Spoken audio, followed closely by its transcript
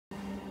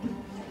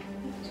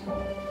Good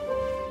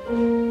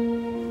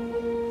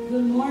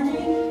morning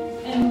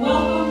and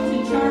welcome to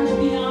Church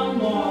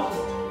Beyond Walls.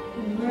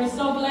 We're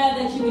so glad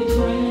that you could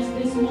join us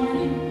this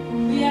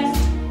morning. We ask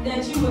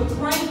that you would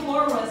pray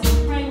for us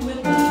and pray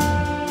with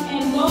us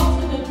and go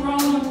to the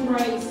throne of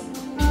grace.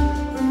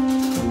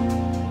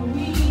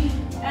 We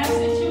ask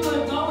that you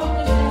would go with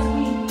us as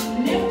we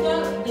lift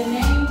up the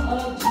name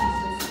of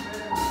Jesus.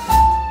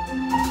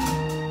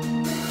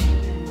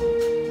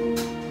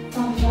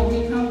 Father God, we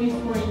come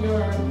before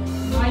your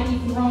mighty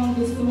throne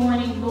this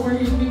morning, Lord,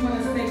 and we want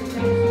to say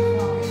thank you,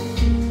 Father.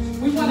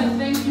 We want to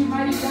thank you,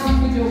 mighty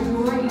God, for your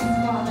grace,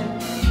 Father,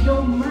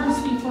 your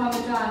mercy,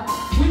 Father God.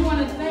 We want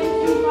to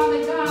thank you,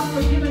 Father God,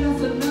 for giving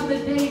us another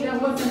day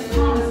that wasn't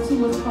promised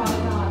to us, Father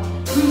God.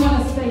 We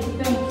want to say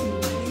thank you.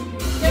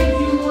 Thank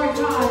you, Lord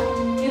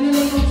God, in the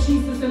name of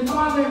Jesus. And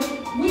Father,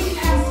 we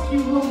ask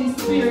you, Holy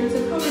Spirit,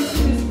 to come into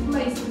this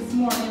place this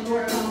morning,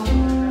 Lord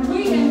God.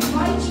 We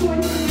invite you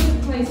into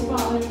this place,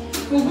 Father,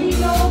 for we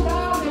know,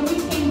 God, that we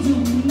can do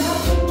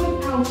nothing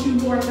without you,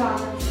 Lord God.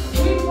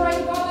 We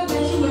pray, Father,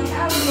 that you would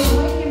have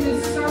your way in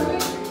this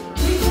service.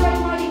 We pray,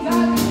 mighty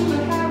God, that you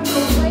would have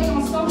your way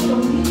on social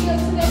media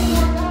today,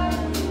 Lord God.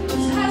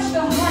 Touch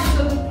the hearts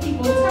of the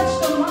people.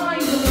 Touch the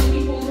minds of the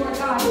people, Lord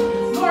God.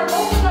 Lord,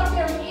 open up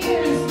their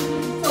ears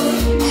so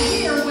they can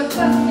hear what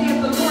thus saith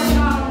the Lord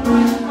God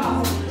Almighty,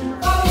 Father.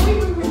 Father, we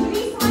will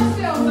release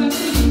ourselves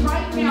unto you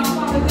right now,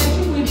 Father, that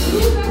you would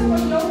use us for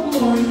your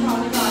glory,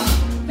 Father God.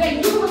 That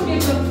you would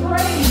get the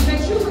praise,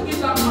 that you would get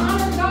the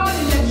honor, God,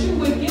 and that you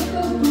would get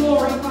the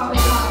glory,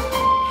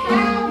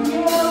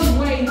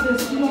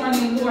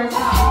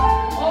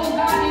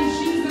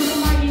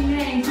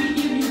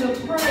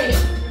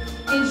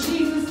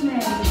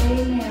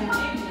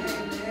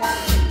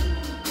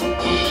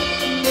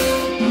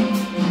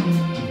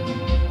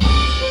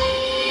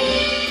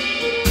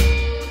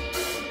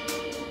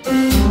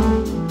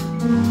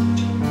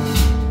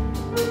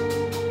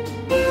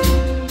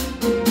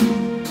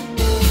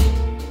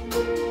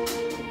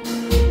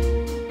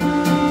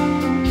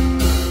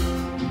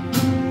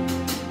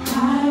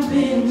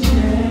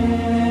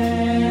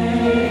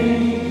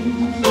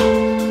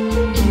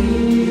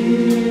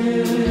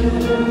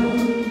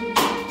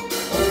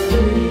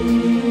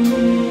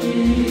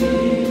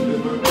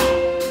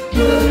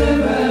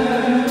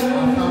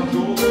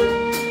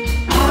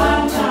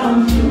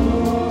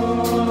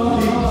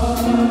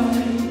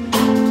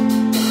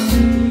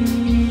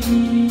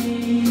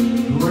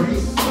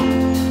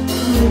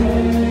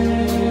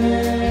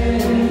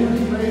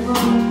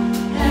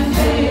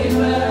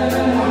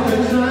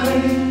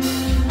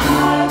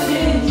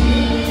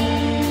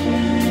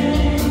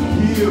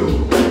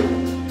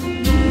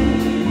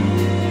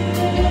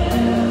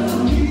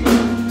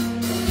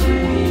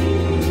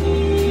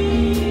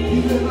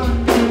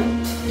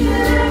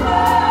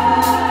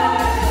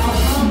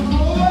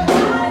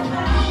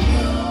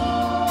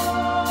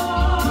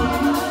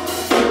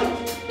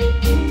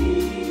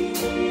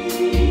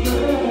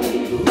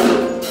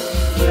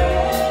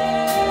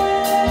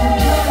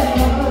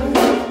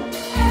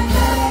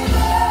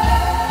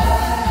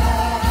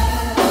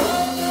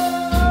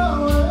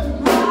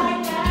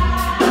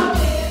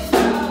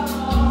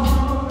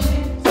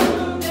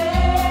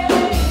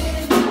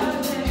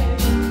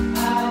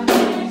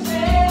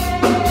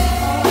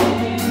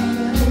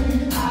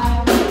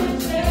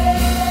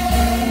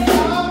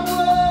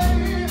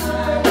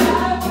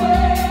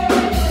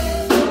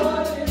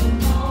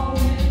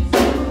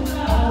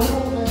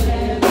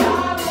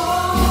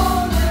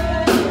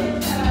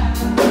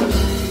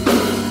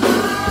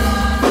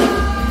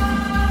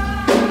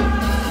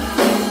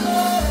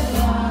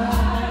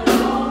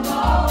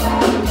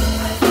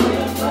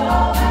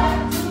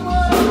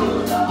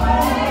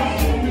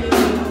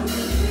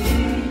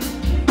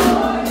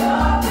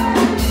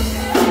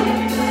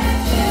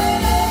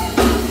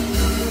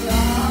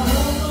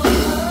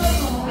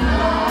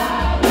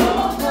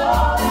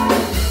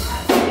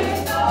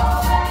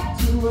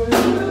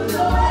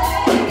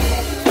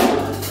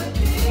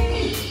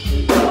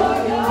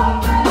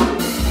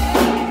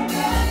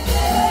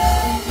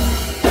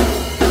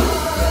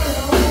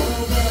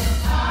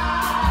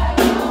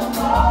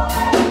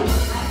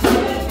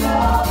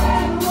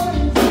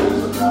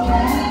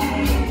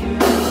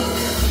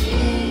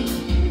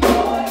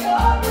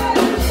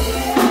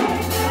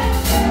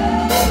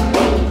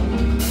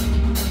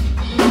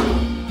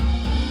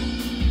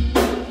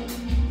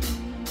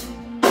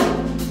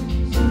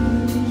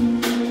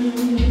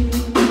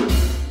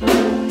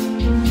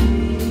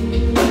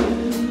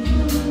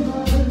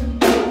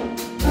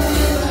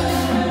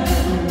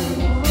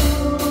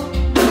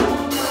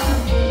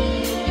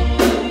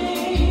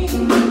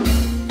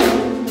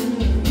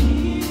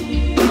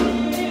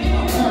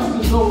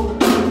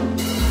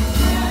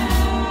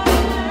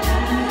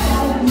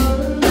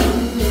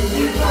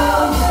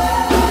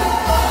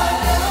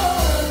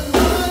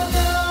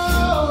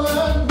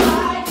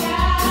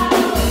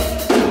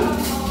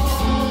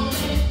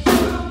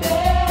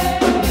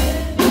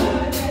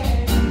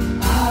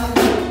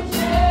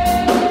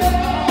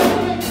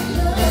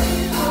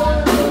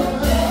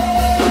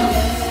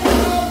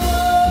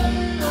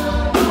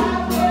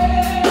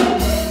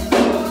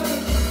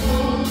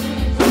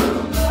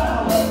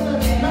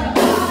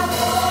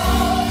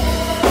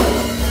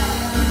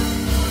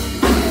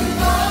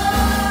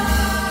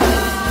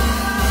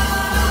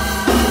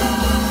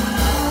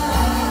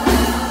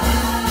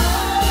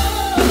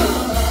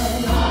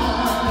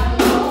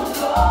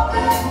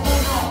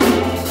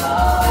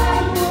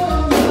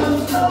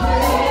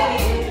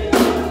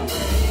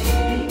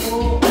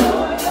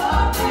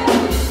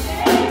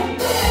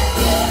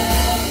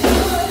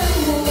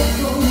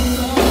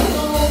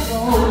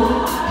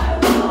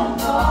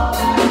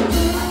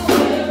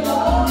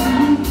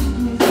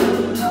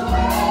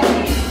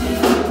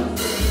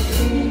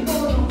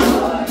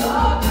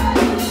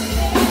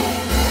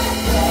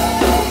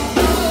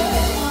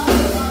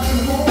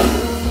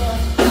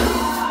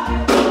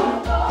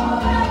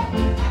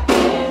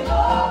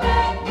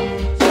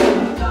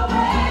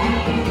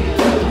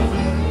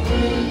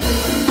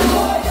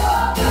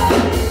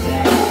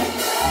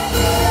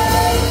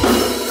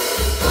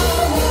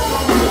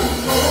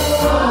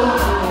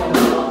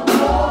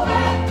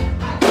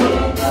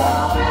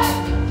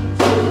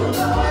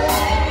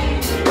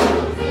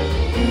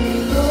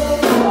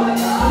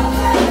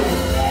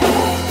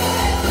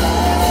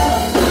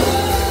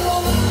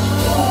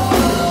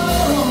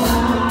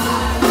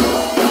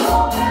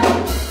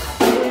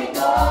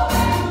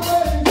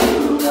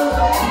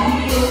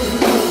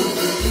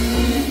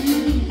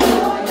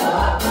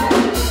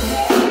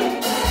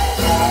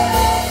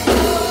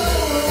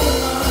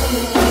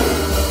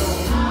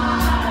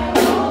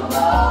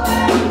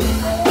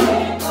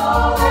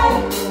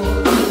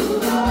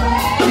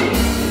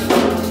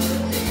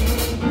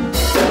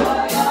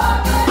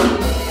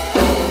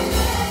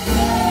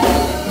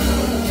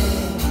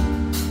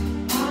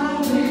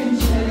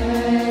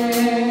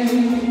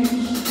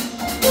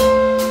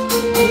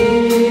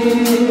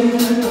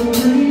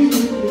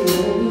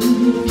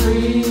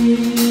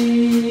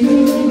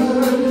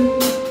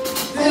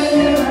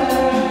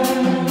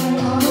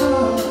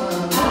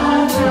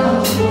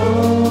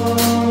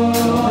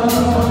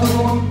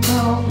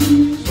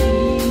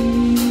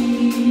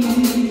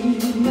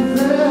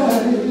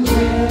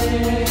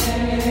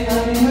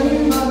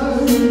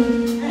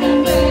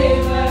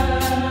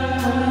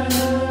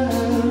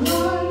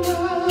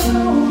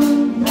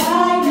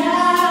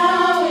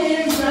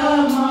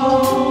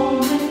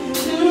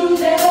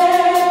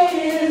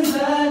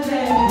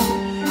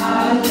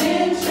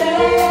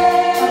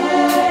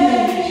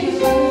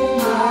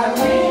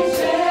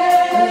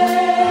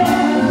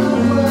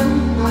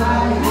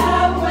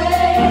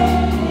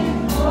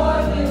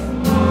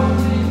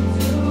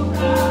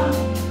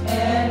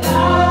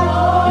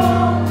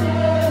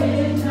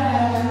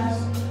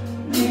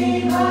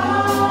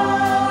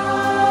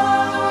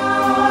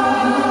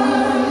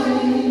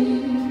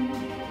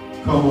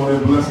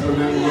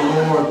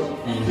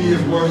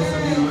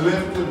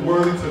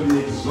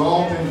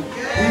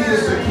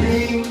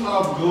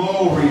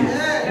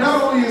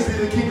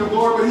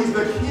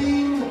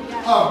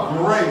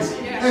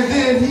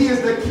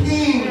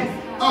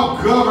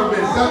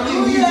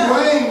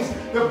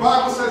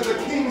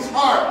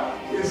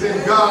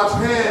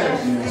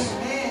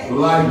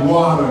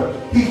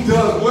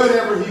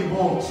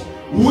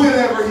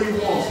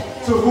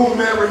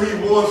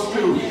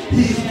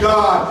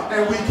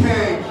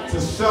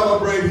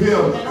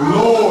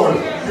 Lord,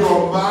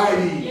 you're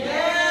mine.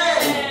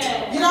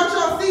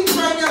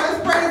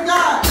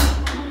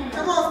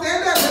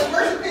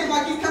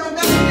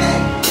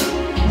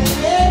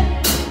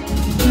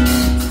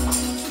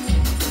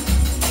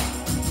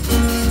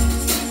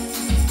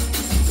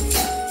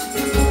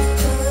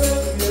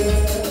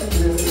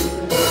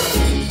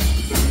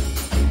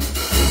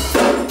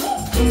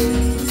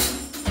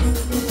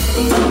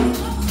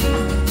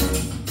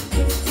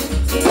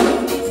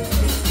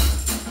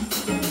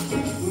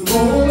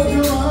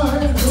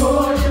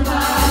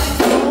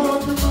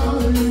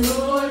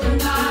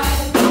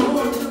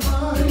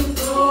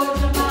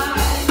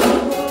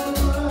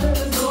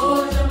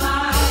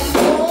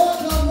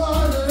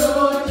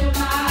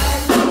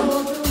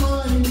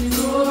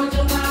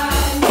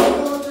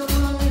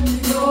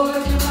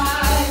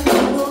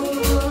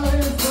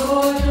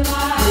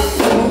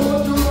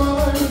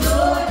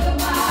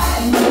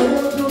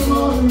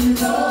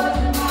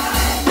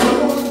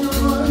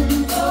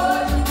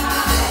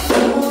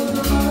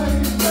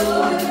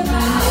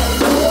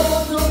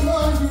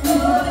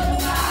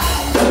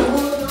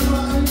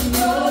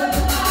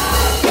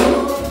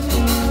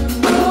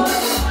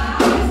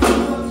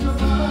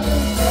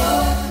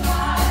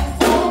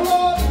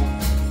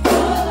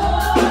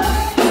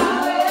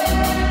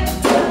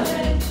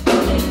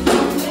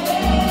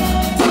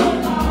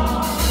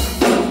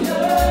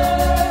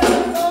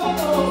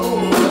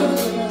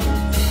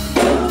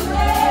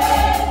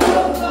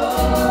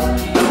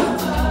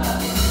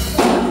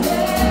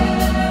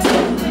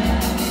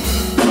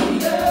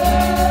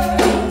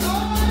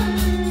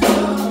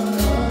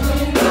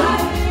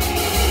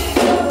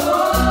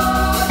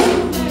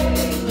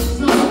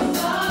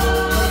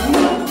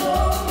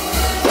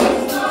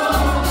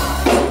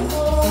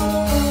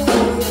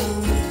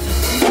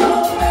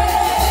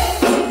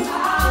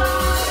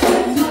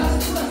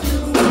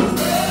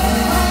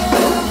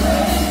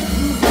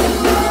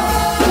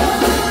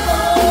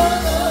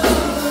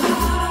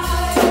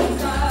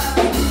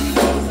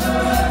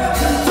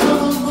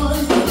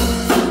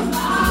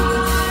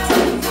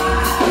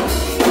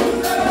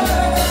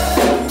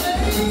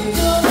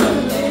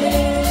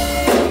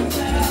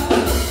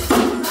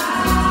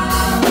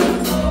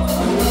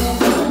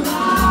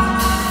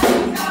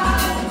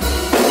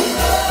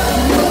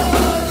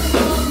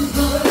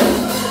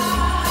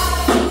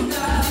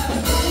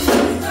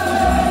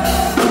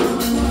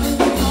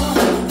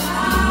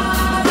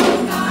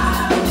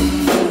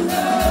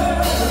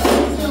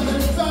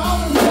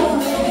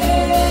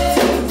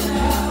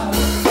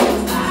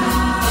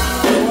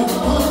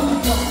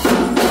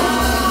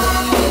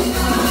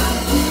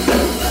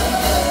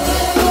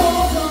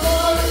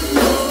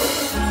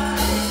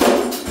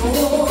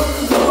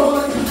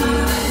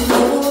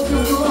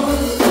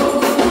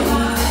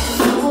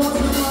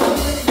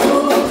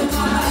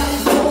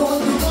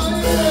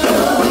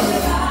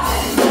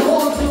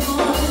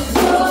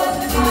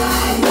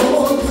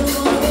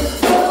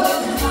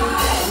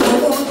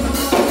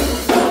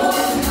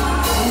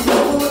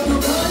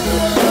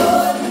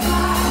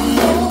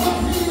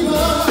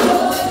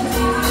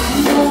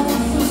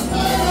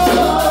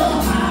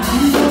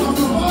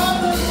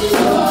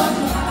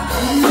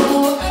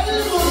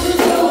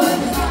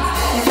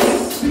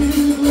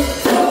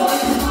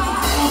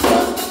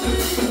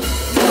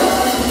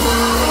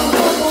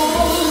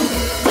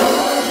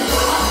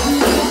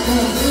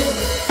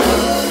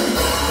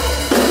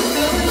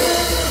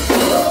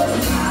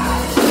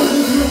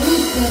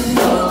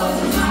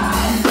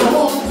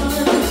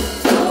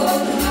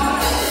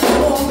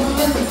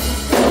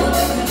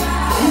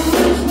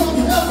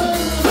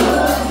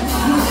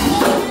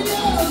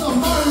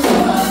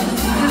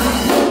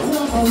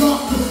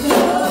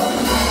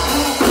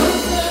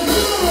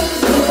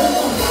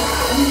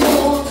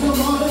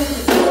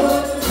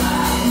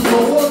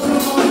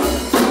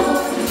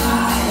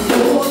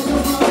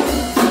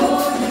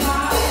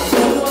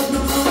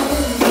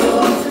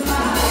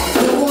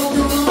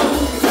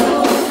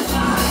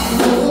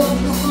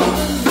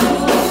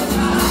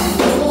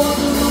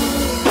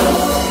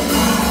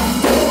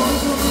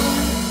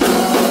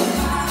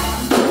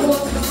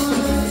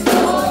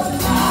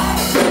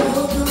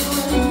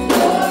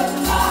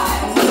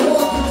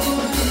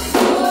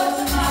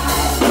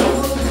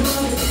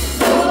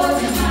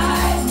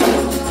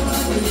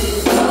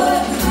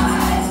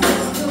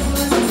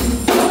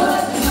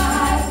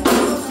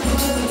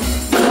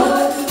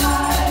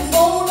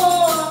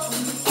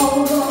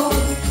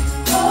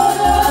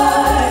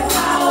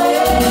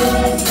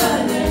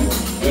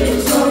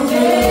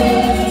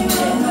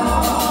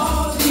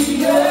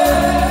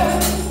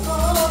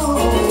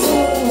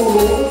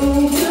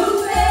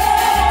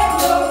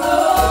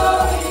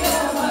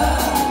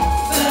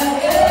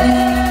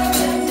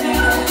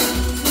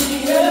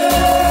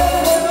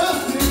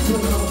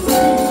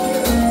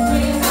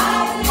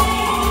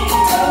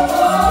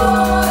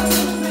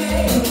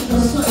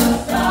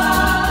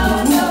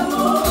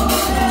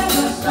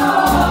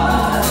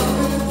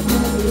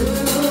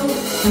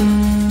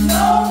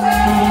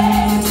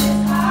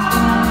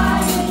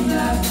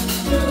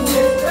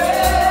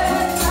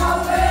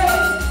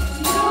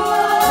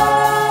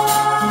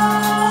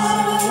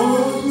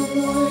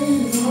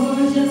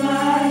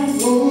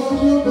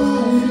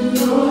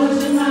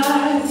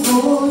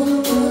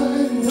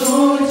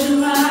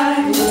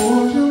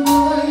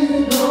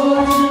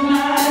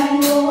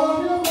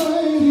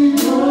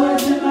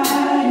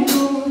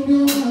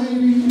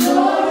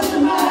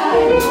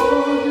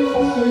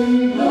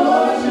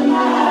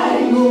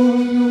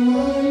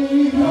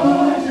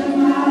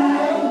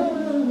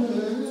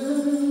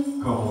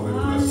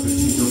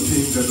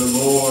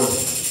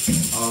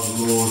 of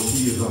the Lord.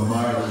 He is a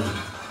mighty,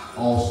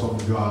 awesome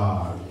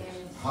God.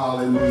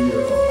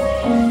 Hallelujah.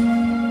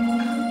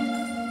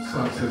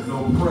 Son says,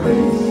 no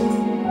praise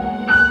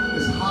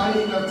is high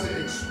enough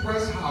to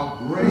express how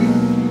great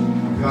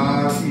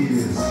God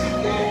is. He's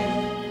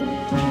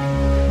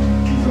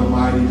a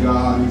mighty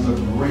God. He's a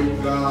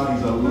great God.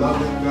 He's a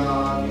loving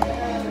God.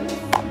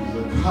 He's a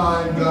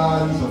kind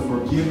God. He's a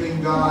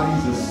forgiving God.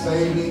 He's a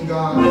saving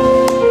God. He's a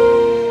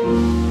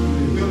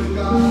healing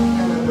God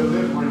and a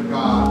delivering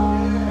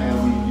God. And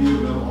we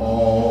give him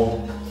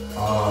all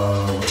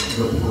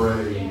the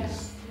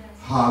praise.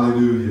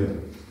 Hallelujah.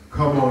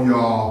 Come on,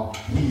 y'all.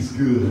 He's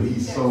good.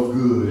 He's so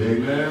good.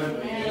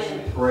 Amen.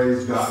 Amen.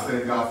 Praise God.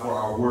 Thank God for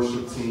our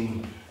worship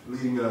team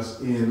leading us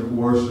in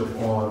worship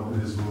on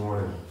this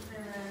morning.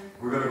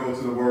 We're going to go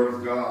to the Word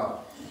of God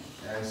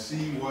and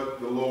see what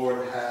the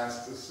Lord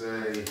has to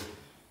say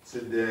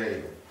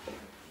today.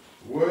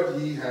 What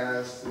he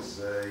has to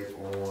say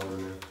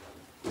on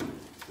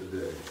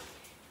today.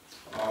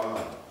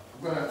 I'm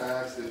going to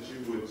ask that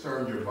you would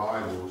turn your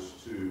Bibles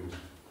to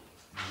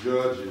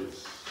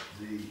Judges,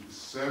 the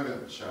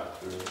 7th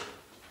chapter.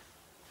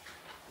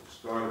 We'll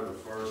start at the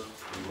first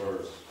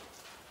verse.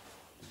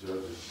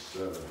 Judges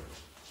 7.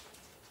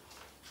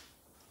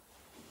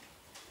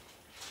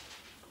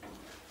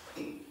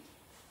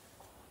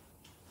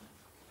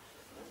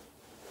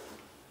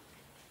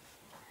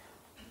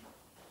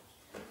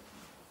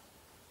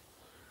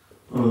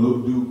 I'm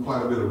going to do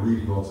quite a bit of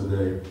reading on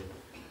today.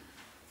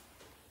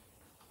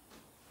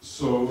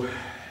 So,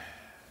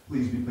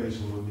 please be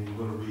patient with me.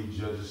 We're going to read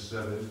Judges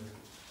 7.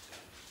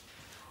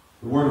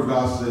 The Word of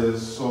God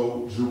says,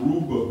 so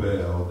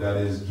Jerubbaal, that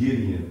is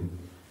Gideon,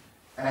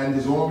 and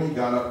his army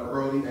got up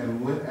early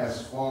and went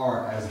as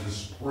far as the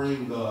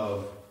spring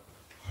of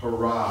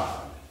Harod.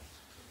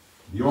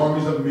 The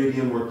armies of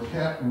Midian were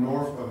camped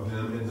north of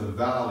them in the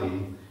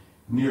valley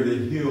near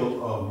the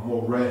hill of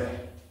Moreh.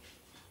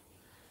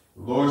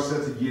 The Lord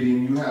said to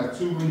Gideon, you have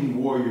too many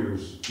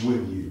warriors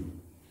with you.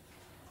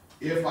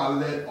 If I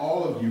let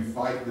all of you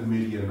fight the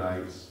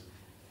Midianites,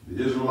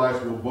 the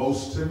Israelites will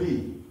boast to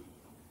me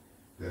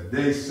that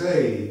they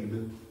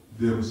saved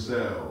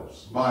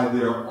themselves by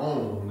their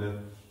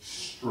own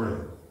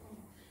strength.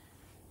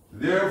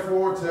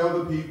 Therefore,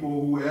 tell the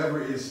people,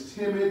 whoever is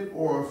timid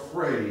or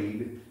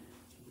afraid,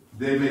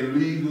 they may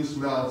leave this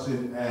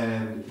mountain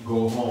and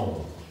go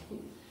home.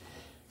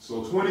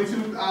 So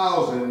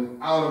 22,000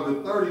 out of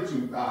the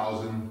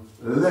 32,000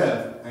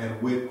 left and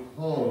went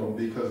home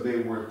because they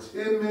were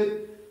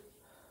timid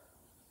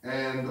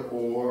and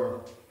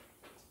or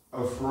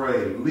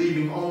afraid,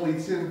 leaving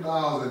only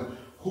 10,000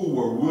 who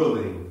were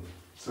willing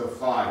to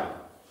fight.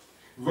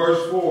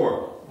 Verse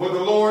 4, but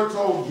the Lord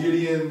told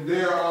Gideon,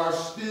 there are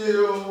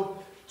still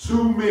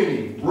too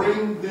many.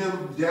 Bring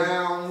them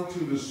down to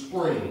the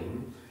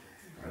spring,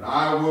 and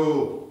I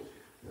will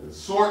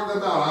sort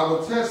them out. I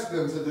will test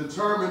them to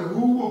determine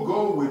who will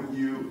go with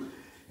you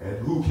and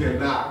who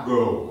cannot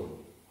go.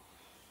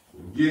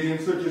 When Gideon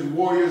took his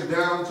warriors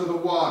down to the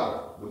water,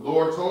 the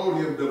Lord told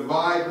him,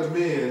 divide the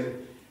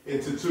men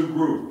into two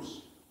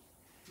groups.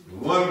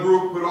 One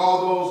group put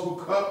all those who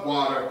cup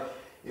water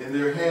in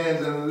their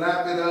hands and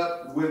lap it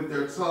up with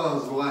their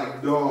tongues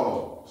like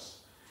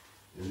dogs.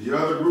 And the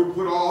other group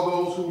put all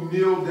those who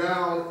kneel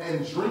down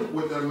and drink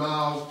with their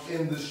mouths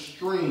in the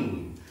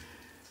stream.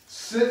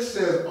 6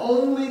 says,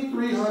 only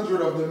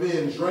 300 of the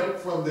men drank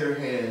from their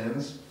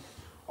hands.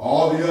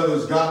 All the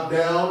others got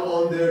down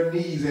on their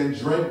knees and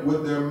drank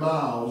with their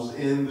mouths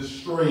in the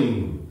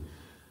stream.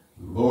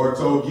 The Lord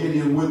told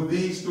Gideon, with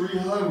these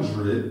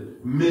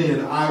 300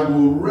 men, I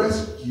will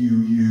rescue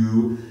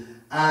you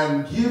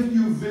and give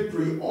you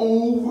victory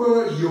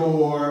over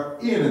your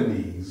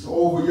enemies,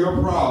 over your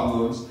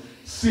problems.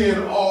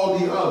 Send all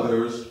the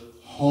others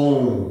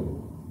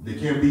home. They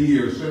can't be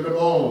here. Send them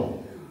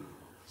home.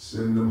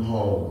 Send them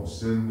home.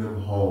 Send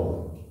them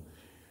home.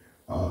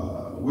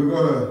 We're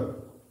going to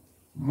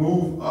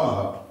move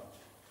up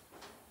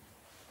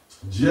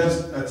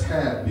just a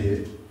tad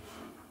bit.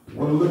 I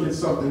want to look at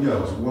something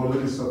else.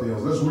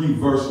 Let's read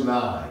verse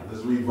 9.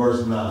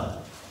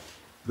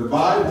 The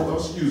Bible,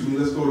 let's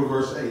go to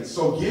verse 8.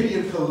 So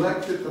Gideon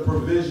collected the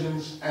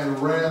provisions and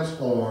ram's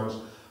horns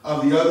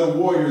of the other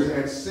warriors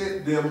and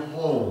sent them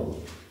home.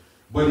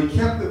 But he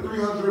kept the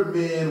 300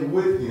 men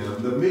with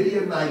him. The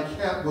Midianite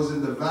camp was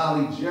in the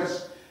valley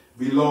just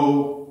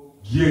below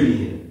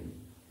Gideon.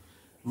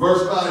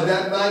 Verse 9,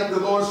 that night the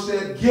Lord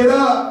said, get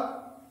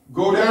up,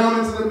 go down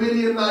into the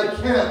Midianite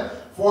camp,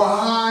 for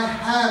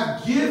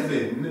I've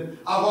given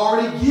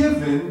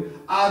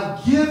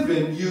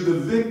you the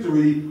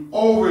victory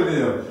over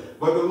them.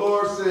 But the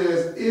Lord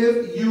says,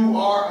 if you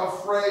are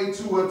afraid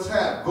to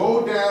attack,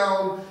 go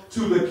down to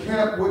the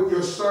camp with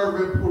your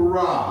servant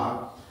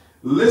Purah.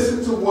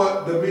 Listen to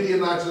what the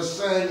Midianites are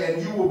saying,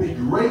 and you will be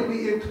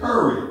greatly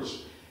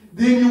encouraged.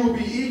 Then you will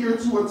be eager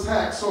to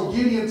attack. So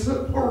Gideon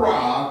took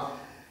Purah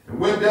and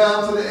went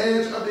down to the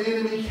edge of the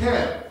enemy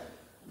camp.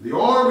 The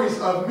armies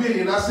of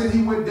Midian, I said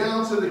he went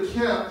down to the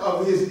camp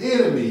of his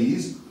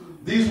enemies,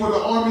 These were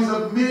the armies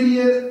of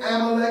Midian,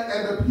 Amalek,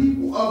 and the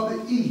people of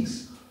the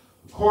east.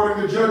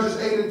 According to Judges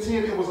 8 and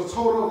 10, it was a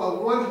total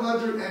of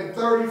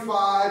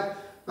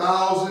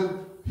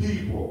 135,000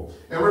 people.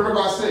 And remember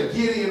I said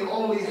Gideon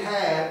only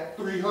had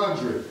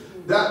 300.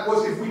 That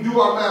was, if we do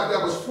our math,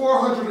 that was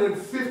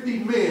 450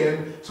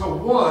 men to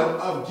one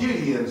of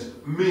Gideon's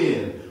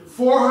men.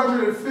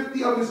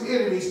 450 of his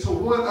enemies to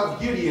one of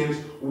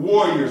Gideon's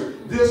warriors.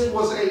 This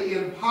was an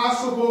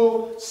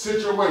impossible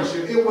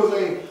situation. It was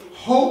a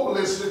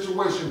hopeless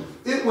situation.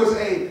 It was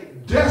a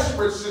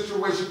desperate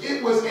situation.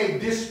 It was a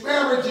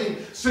disparaging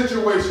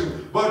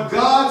situation. But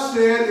God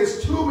said,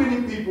 it's too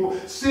many people.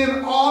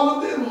 Send all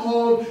of them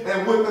home,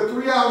 and with the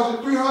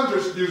 300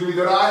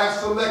 that I have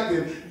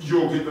selected,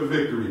 you'll get the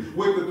victory.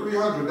 With the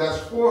 300, that's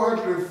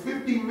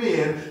 450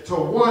 men to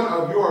one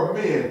of your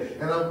men.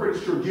 And I'm pretty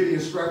sure Gideon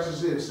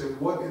scratches it and said,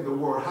 what in the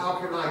world? How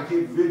can I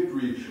get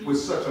victory with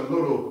such a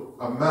little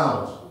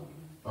amount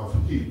of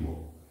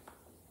people?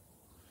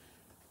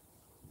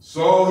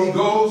 So he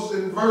goes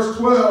in verse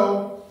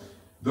 12.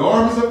 The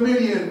armies of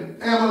Midian,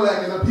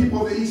 Amalek, and the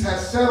people of the east had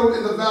settled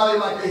in the valley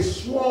like a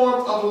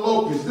swarm of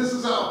locusts. This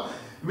is how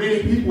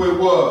many people it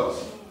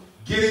was.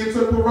 Gideon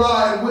took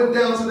Parai and went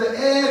down to the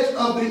edge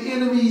of the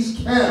enemy's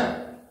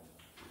camp.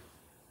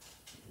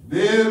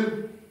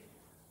 Then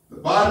the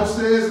Bible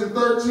says in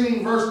verse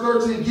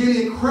 13,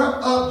 Gideon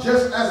crept up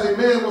just as a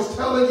man was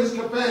telling his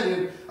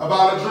companion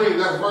about a dream.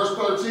 That's verse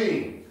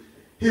 13.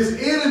 His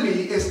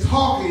enemy is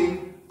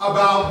talking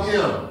about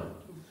him.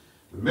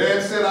 The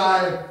man said,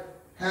 I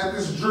had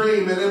this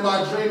dream, and in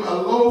my dream a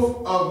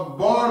loaf of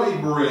barley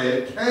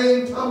bread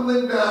came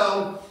tumbling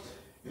down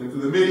into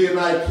the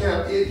Midianite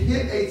camp. It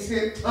hit a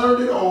tent,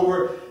 turned it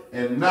over,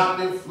 and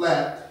knocked it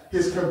flat.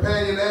 His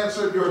companion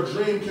answered, your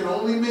dream can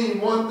only mean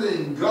one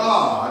thing.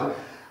 God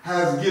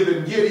has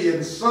given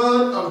Gideon,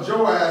 son of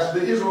Joash,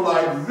 the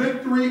Israelite,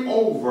 victory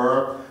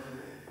over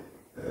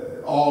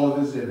all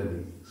of his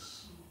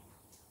enemies.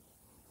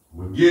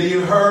 When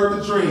Gideon heard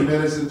the dream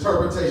and its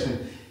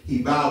interpretation,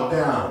 he bowed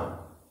down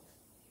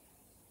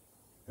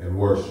and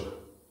worship.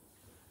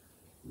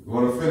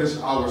 We're going to finish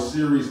our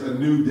series, A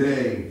New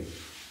Day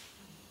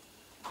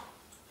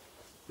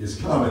is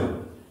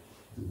Coming.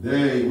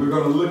 Today, we're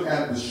going to look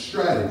at the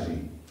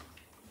strategy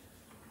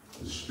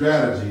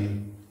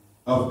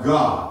of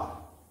God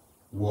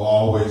will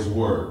always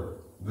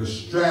work. The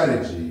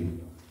strategy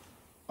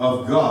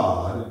of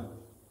God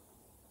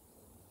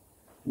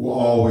will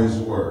always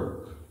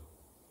work.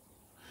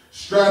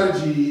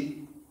 Strategy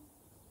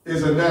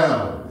is a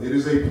noun. It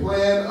is a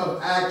plan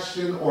of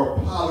action or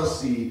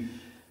policy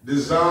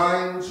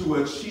designed to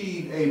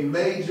achieve a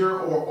major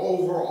or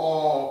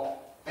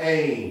overall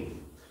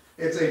aim.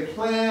 It's a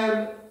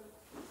plan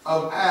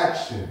of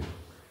action.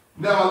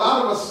 Now, a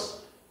lot of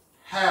us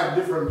have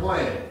different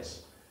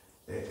plans.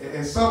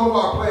 And some of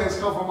our plans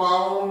come from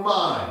our own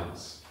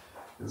minds.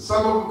 And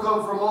some of them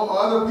come from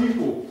other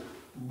people.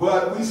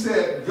 But we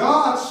said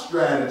God's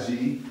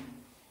strategy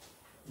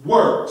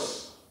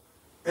works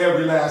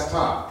every last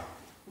time.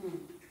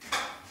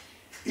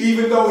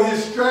 Even though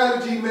his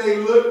strategy may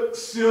look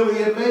silly,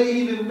 it may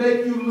even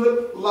make you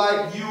look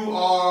like you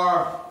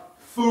are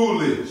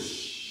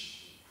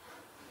foolish.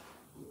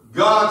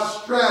 God's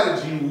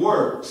strategy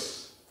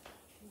works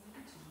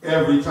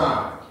every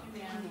time.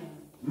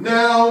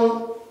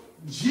 Now,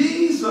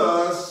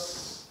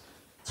 Jesus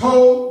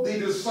told the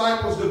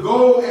disciples to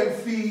go and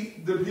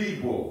feed the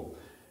people.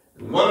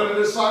 And one of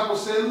the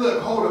disciples said,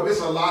 look, hold up,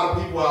 it's a lot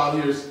of people out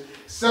here. It's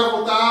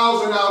several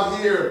thousand out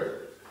here.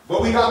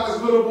 But we got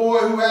this little boy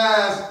who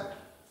has a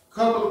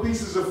couple of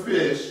pieces of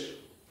fish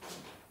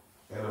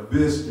and a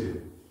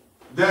biscuit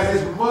that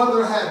his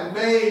mother had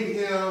made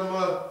him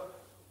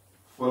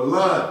for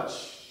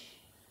lunch.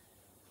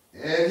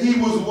 And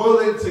he was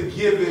willing to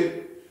give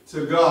it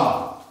to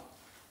God.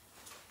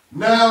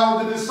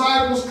 Now, the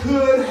disciples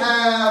could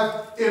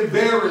have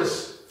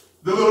embarrassed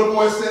the little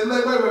boy, said,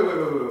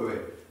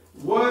 wait.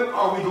 What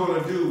are we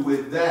going to do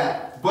with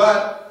that?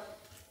 But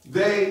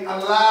they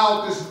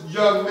allowed this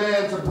young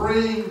man to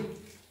bring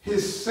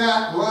his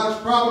sack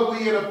lunch,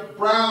 probably in a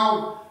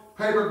brown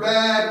paper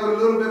bag with a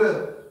little bit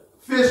of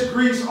fish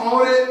grease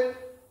on it.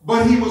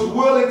 But he was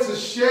willing to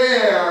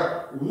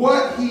share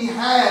what he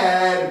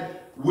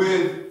had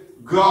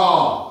with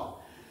God.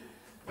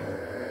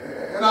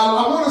 And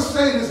I want to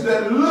say this,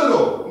 that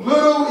little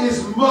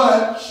is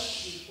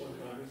much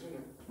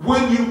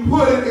when you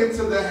put it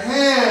into the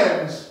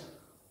hands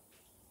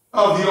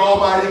of the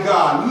Almighty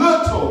God.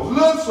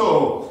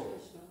 Little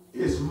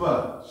is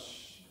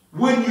much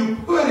when you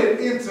put it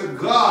into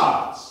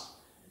God's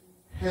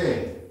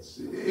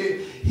hands.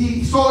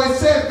 So it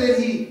says that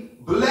he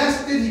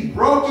blessed it, he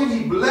broke it,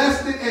 he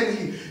blessed it, and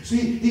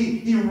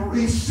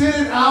he sent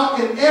it out,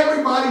 and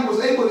everybody was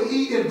able to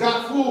eat and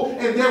got full,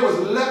 and there was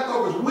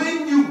leftovers.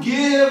 When you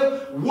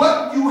give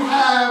what you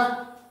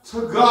have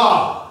to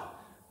God,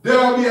 there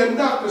will be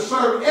enough to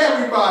serve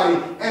everybody,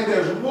 and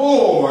there's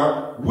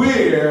more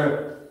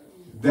where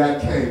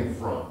that came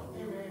from.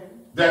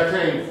 That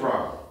came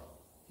from.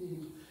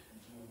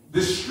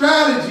 The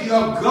strategy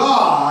of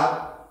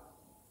God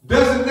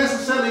doesn't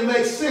necessarily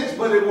make sense,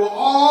 but it will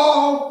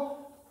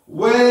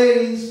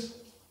always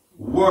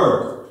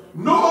work.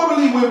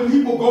 Normally when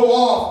people go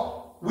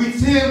off, we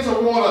tend to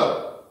want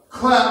to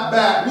clap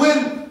back.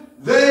 When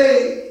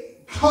they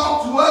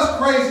talk to us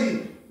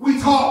crazy, we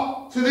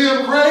talk to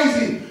them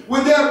crazy.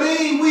 When they're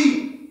mean,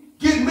 we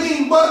get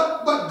mean.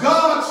 But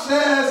God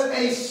says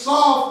a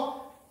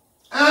soft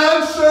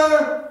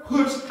answer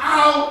puts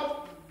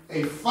out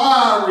a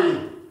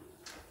fiery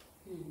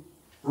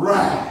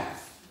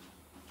wrath.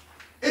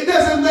 It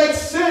doesn't make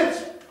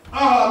sense,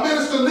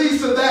 Minister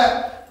Lisa,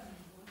 that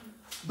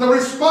the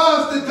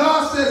response that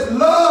God says,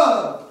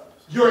 love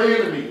your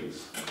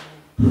enemies.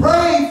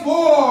 Pray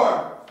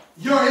for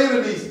your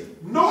enemies.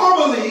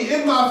 Normally,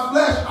 in my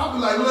flesh, I'll be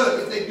like,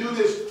 look, if they do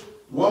this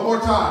one more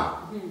time,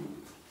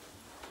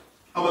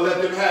 I'm going to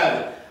let them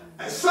have it.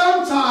 And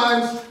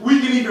sometimes we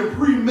can even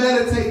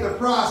premeditate the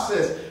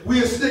process.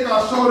 We'll stick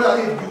our shoulder out.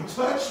 If you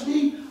touch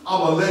me, I'm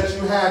going to let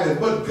you have it.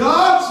 But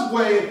God's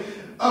way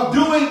of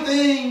doing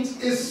things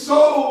is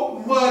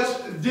so much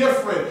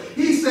different.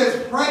 He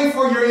says, pray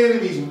for your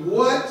enemies.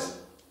 What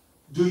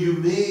do you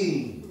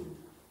mean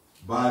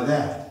by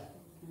that?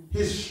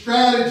 His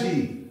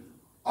strategy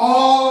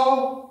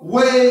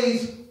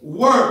always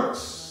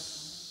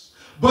works,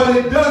 but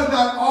it does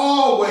not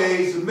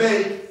always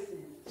make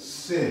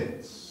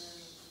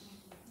sense.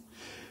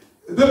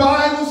 The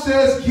Bible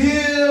says, give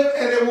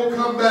and it will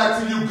come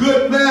back to you.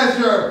 Good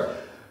measure,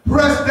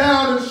 pressed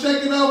down and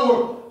shaken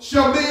over,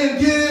 shall men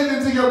give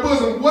into your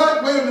bosom.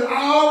 What? Wait a minute,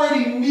 I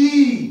already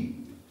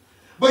need.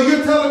 But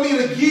you're telling me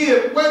to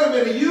give. Wait a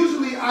minute,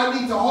 usually I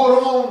need to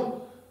hold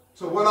on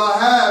to what I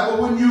have.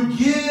 But when you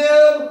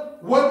give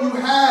what you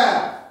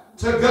have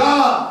to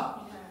God,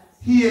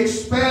 He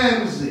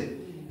expands it.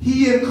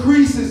 He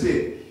increases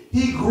it.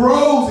 He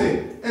grows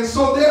it. And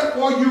so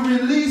therefore you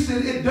release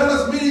it. It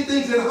does many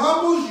things. It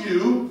humbles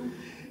you.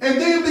 And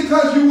then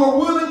because you were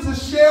willing to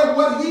share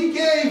what He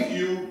gave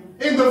you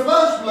in the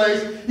first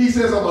place, He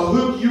says, I'm going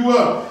to hook you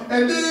up.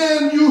 And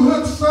then you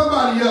hook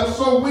somebody up.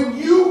 So when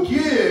you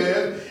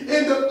give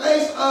in the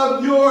face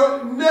of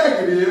your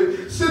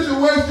negative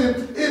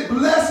situation, it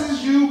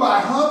blesses you by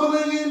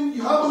humbling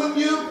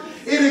you.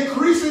 It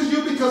increases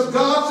you because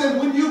God said,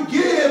 when you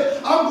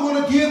give, I'm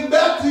going to give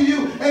back to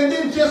you. And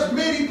then just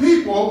many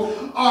people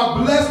are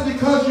blessed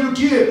because you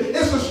give.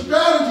 It's a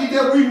strategy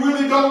that we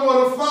really don't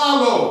want to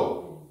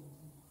follow.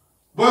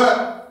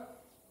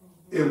 But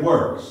it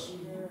works.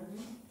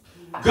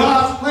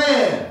 God's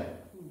plan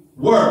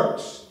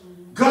works.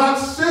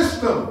 God's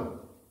system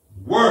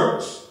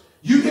works.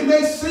 It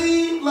may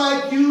seem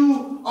like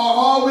you are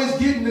always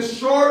getting the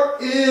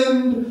short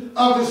end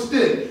of the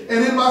stick.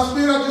 And in my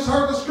spirit, I just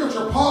heard the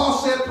scripture. Paul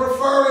said,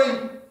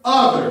 preferring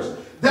others.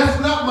 That's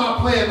not my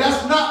plan.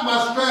 That's not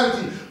my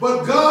strategy.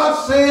 But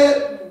God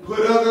said, put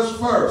others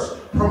first.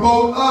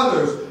 Promote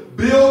others.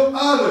 Build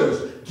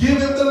others. Give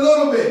him the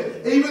little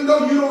bit. Even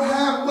though you don't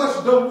have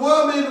much. The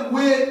woman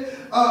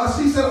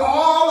she said,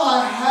 all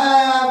I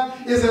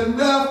have is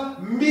enough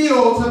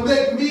meal to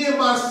make me and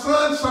my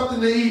son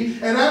something to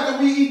eat. And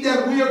after we eat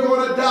that, we are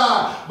going to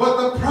die.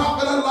 But the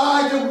prophet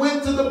Elijah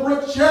went to the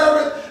brook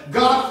Cherith.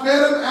 God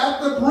fed him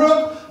at the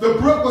brook. The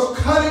brook was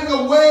cutting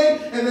away.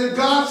 And then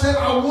God said,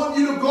 I want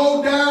you to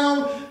go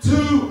down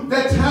to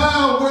that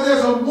town where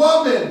there's a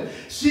woman.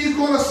 She's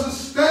going to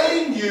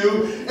sustain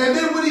you. And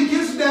then when he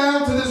gets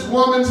down to this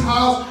woman's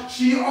house,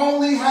 she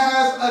only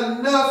has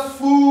enough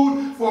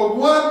food for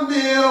one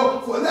meal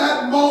for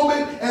that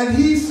moment. And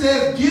he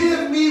says,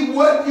 give me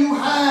what you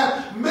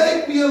have.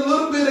 Make me a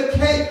little bit of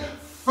cake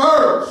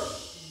first.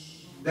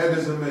 That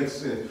doesn't make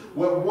sense.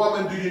 What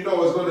woman do you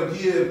know is going to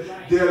give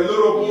their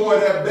little boy,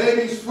 their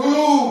baby's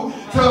food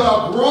to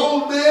a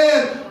grown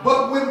man?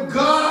 But when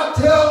God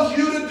tells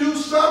you to do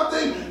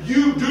something,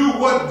 you do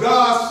what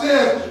God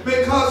says,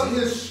 because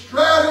his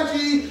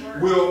strategy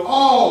will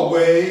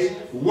always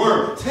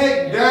work.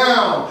 Take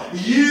down,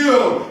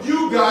 yield.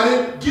 You got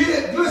it.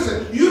 Get.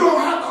 Listen, you don't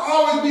have to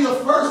always be the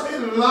first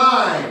in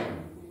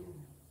line.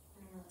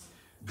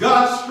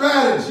 God's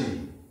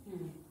strategy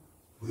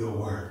will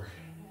work.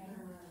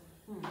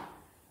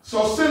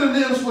 So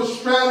synonyms for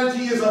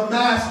strategy is a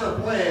master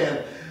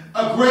plan,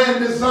 a grand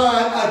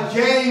design, a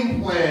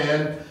game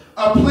plan,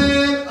 a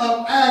plan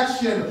of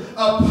action,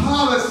 a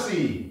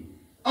policy,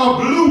 a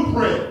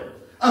blueprint,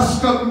 a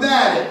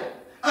schematic,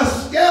 a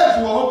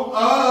schedule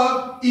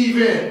of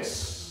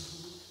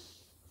events.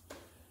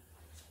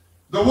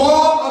 The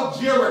wall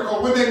of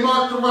Jericho, when they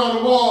marched around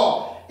the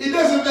wall, it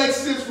doesn't make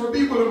sense for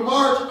people to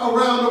march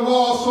around the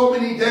wall so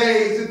many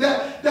days.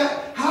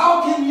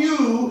 How can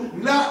you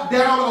knock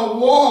down a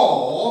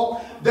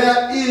wall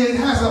that it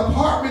has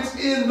apartments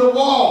in the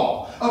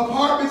wall?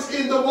 Apartments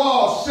in the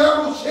wall.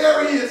 Several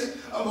chariots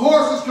of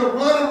horses could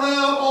run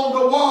around on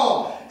the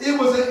wall. It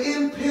was an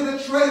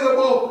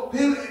impenetrable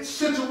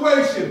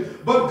situation.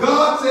 But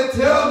God said,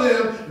 tell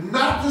them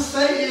not to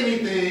say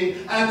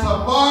anything and to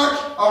march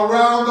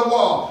around the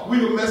wall. We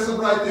were messing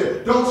right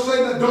there. Don't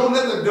say that. Don't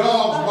let the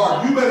dogs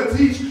bark. You better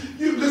teach.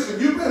 You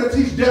better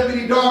teach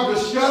Deputy Dog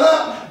to shut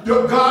up.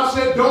 God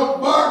said,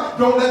 don't bark.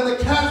 Don't let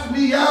the cats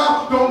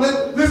meow. Don't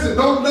let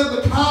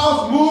the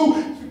cows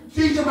move.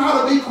 Teach them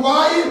how to be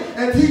quiet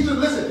and teach them,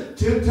 listen,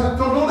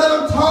 don't let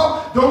them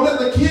talk. Don't let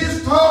the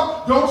kids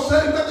talk. Don't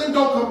say nothing.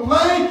 Don't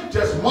complain.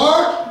 Just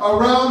march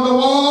around the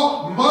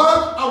wall.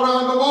 March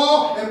around the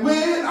wall. And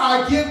when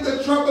I get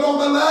the trumpet on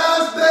the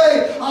last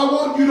day, I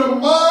want you to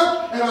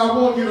march and I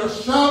want you to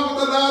shout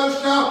with the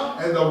loudest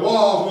shout and the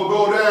walls will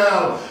go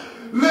down.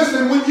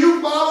 Listen, when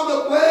you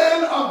follow the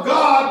plan of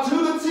God to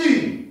the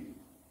T,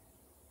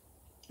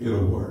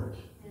 it'll work.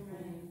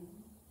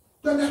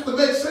 Doesn't have to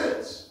make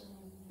sense.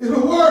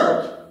 It'll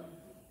work.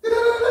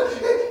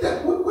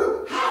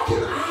 How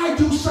can I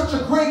do such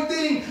a great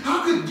thing?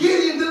 How could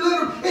Gideon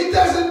deliver? It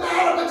doesn't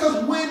matter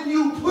because when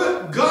you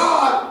put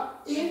God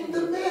in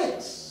the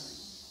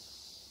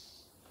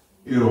mix,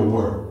 it'll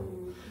work.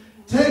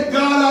 Take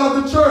God out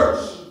of the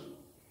church.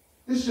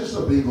 It's just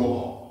a big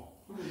hall.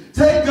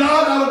 Take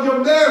God out of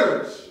your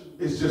marriage.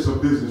 It's just a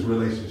business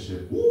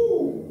relationship.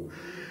 Woo.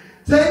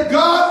 Take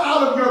God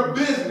out of your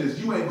business.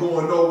 You ain't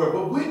going nowhere.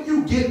 But when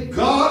you get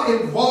God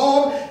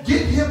involved,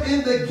 get him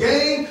in the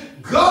game,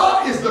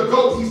 God is the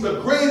GOAT. He's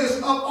the greatest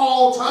of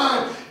all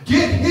time.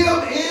 Get him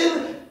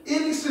in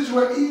any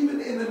situation,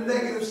 even in a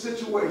negative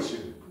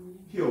situation.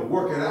 He'll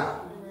work it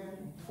out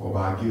for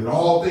my good.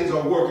 All things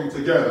are working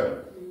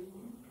together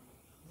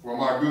for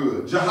my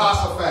good.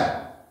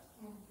 Jehoshaphat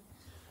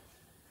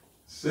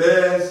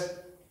says,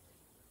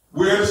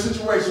 we're in a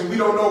situation. We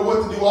don't know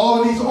what to do.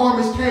 All of these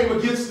armies came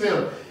against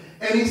them.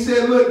 And he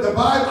said, look, the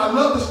Bible, I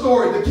love the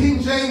story. The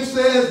King James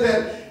says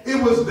that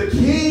it was the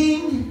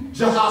King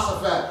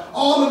Jehoshaphat,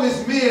 all of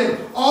his men,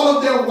 all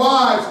of their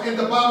wives, and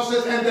the Bible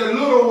says, and their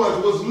little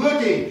ones was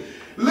looking.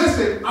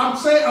 Listen,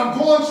 I'm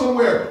going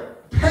somewhere.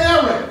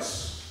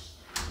 Parents,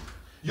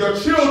 your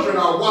children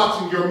are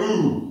watching your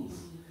move.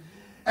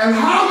 And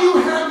how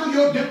you handle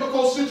your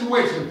difficult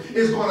situation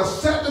is going to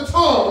set the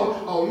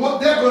tone on what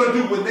they're going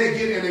to do when they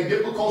get in a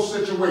difficult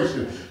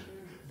situation.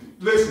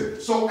 Listen,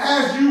 so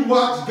as you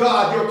watch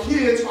God, your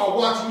kids are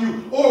watching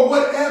you, or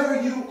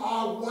whatever you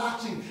are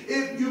watching.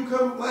 If you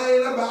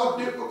complain about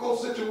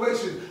difficult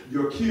situations,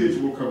 your kids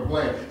will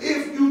complain.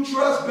 If you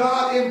trust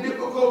God in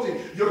difficulty,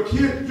 your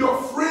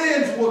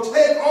friends will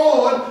take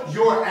on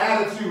your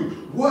attitude.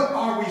 What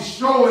are we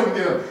showing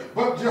them?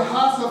 But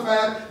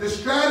Jehoshaphat, the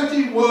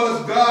strategy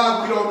was,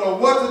 God, we don't know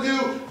what to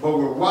do, but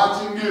we're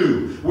watching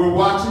you. We're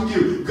watching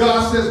you.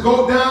 God says,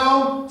 go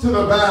down to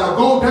the battle.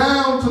 Go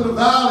down to the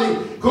valley.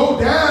 Go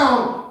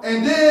down,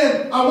 and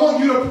then I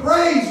want you to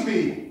praise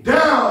me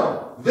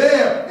down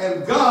there.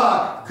 And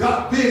God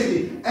got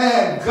busy,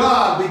 and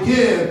God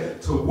began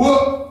to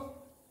whoop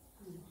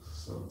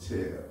some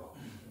tail.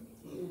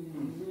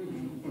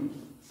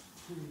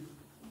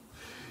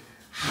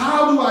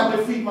 How do I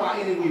defeat my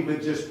enemy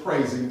with just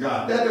praising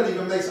God? That doesn't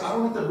even make sense. I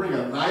don't need to bring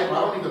a knife. I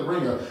don't need to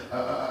bring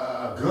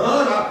a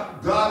gun.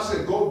 God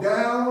said, go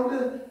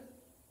down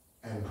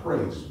and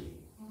praise me.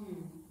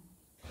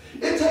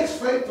 It takes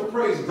faith to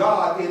praise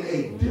God in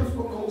a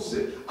difficult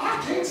situation.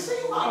 I can't see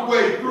my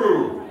way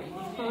through.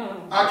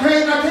 I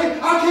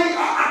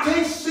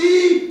can't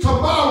see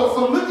tomorrow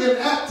from looking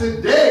at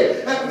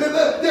today.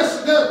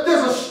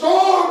 There's a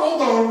storm on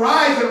the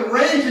horizon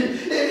raging.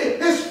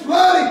 It's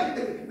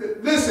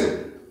flooding.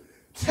 Listen,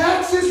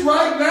 Texas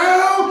right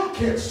now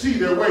can't see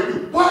their way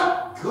through.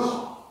 But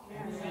God,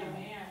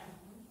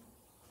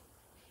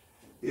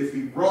 if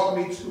he brought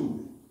me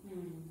to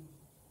it,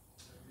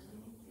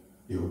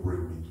 he'll bring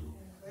me through.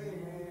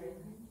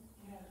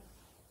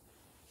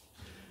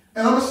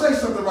 And I'm going to say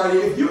something right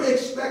here. If you're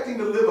expecting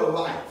to live a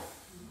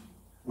life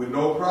with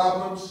no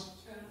problems,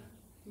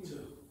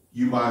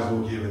 you might as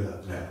well give it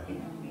up now.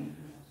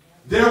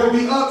 There will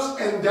be ups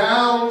and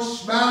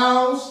downs,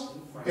 smiles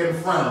and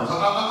frowns.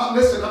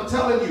 Listen, I'm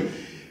telling you,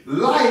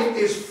 life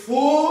is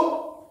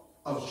full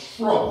of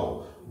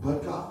trouble,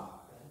 but God.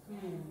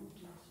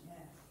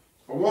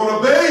 I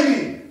want a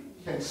baby,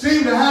 can't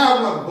seem to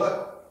have one,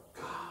 but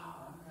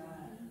God.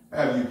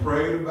 Have you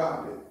prayed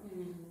about it?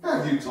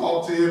 Have you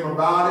talked to him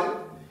about it?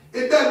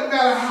 It doesn't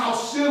matter how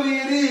silly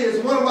it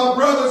is. One of my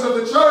brothers of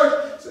the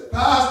church said,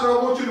 Pastor,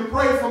 I want you to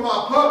pray for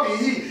my puppy.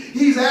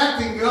 He's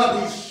acting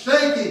up. He's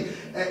shaking.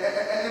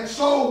 And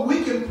so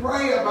we can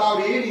pray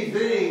about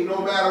anything, no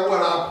matter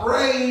what. I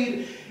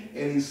prayed,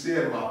 and he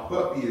said, my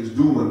puppy is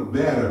doing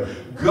better.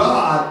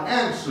 God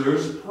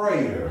answers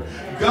prayer.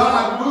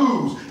 God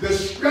moves. The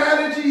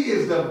strategy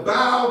is to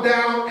bow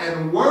down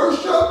and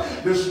worship.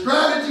 The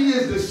strategy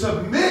is to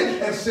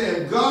submit and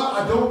say,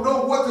 God, I don't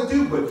know what to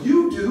do, but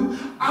you do.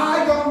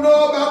 I don't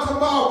know about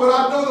tomorrow, but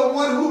I know the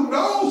one who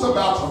knows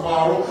about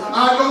tomorrow.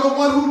 I know the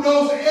one who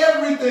knows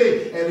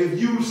everything. And if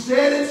you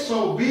said it,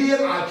 so be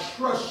it. I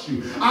trust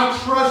you. I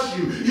trust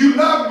you. You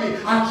love me.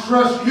 I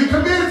trust you. You're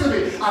committed to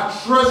me. I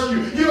trust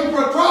you. You're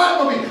provide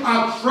for me.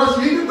 I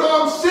trust you. Even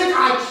though I'm sick,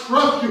 I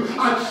trust you.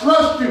 I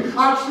trust you.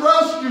 I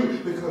trust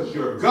you because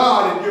you're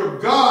God and you're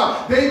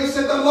God. David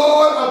said, the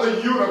Lord of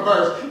the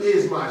universe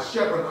is my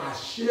shepherd. I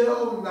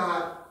shall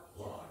not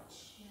want.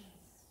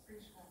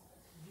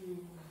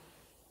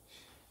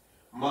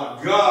 My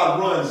God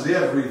runs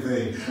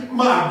everything.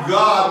 My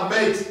God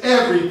makes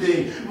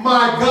everything.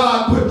 My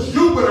God put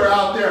Jupiter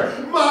out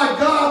there. My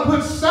God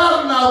put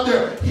Saturn out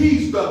there.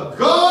 He's the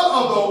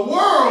God of the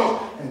world,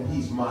 and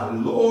he's my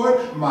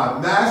Lord, my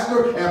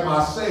master, and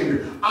my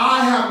Savior.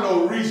 I have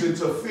no reason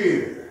to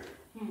fear.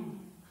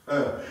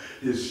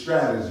 His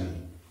strategy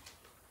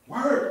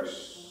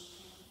works.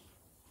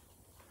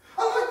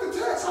 I like the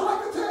text.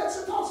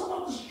 It talks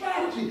about the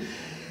strategy.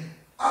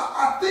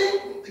 I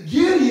think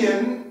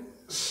Gideon's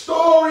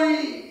story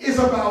is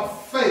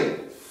about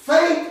faith.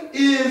 Faith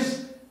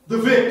is the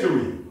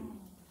victory.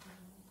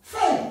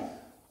 Faith.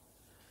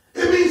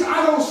 It means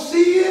I don't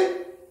see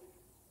it,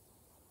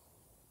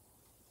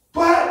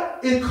 but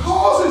it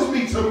causes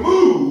me to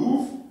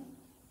move,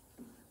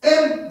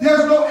 and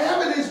there's no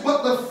evidence,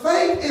 but the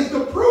faith is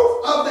the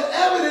proof of the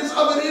evidence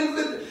of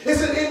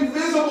it's an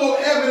invisible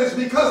evidence,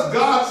 because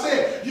God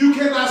said you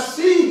cannot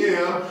see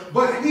him,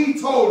 but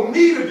he told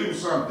me to do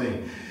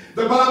something.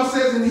 The Bible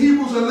says in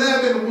Hebrews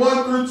 11,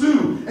 1 through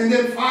 2, and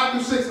then 5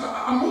 through 6.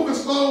 I'm moving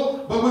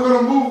slow, but we're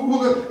going to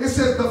move. It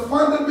says the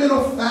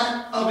fundamental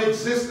fact of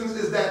existence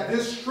is that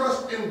this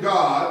trust in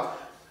God,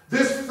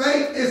 this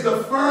faith is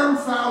the firm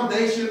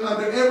foundation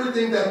under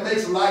everything that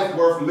makes life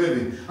worth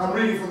living. I'm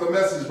reading from the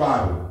Message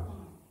Bible.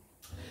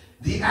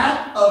 The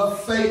act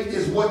of faith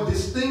is what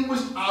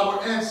distinguished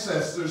our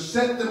ancestors,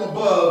 set them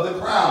above the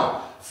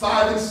crowd.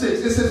 5 and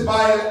 6. It says,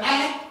 by an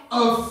act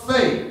of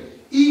faith,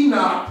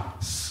 Enoch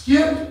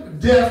skipped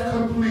death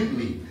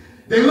completely.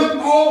 They looked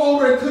all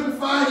over and couldn't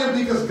find him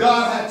because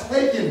God had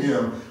taken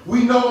him.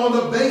 We know on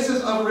the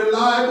basis of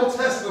reliable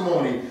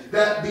testimony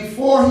that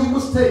before he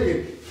was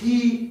taken,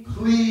 he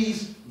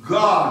pleased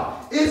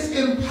God. It's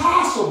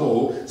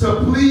impossible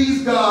to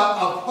please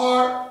God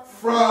apart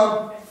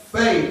from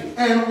faith.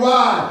 And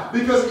why?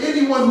 Because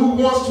anyone who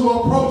wants to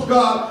approach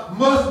God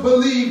must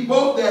believe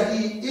both that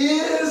he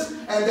is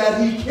and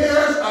that he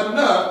cares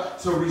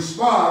enough to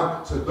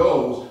respond to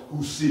those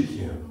who seek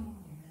him.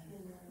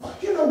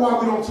 You know why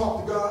we don't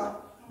talk to God?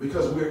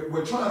 Because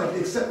we're trying to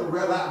accept the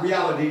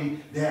reality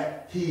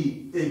that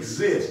he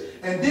exists.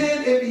 And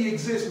then if he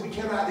exists, we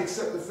cannot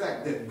accept the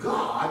fact that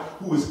God,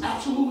 who is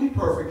absolutely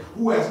perfect,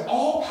 who has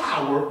all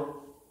power,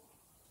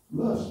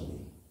 loves me.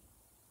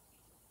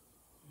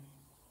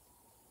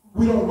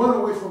 We don't run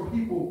away from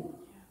people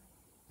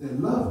that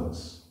love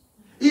us.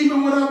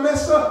 Even when I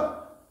mess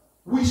up,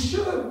 we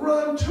should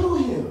run to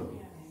him.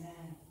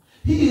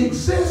 He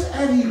exists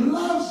and he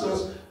loves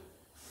us.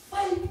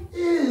 Faith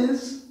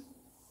is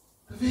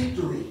the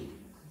victory.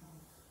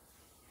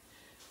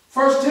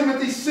 1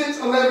 Timothy 6,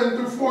 11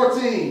 through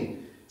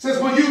 14 says,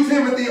 but you,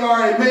 Timothy,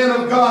 are a man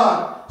of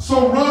God,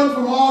 so run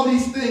from all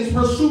these things,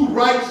 pursue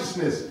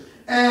righteousness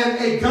and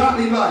a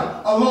godly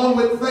life, along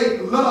with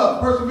faith,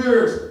 love,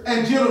 perseverance,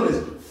 and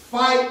gentleness.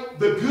 Fight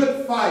the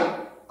good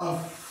fight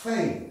of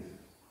faith.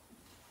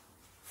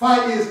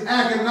 Fight is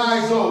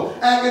agonizo.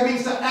 It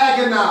means to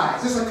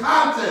agonize. It's a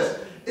contest.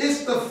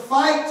 It's the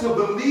fight to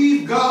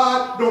believe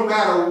God no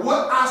matter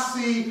what I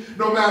see,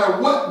 no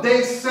matter what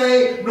they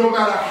say, no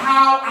matter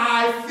how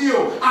I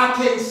feel. I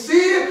can't see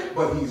it,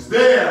 but he's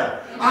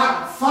there.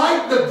 I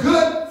fight the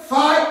good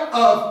fight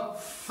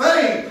of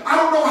faith. I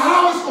don't know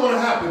how it's going to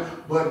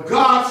happen, but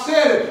God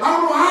said it. I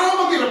don't know how I'm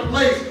going to get a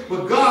place,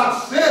 but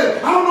God said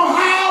it. I don't know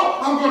how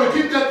I'm going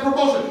to get that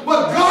promotion,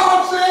 but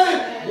God said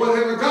it.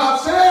 Whatever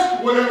God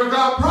says, whatever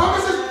God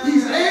promises,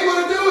 he's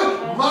able to do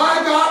it.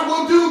 My God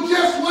will do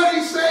just what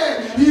he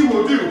said he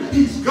will do.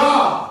 He's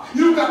God.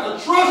 You've got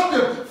to trust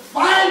him.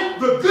 Fight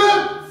the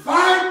good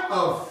fight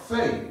of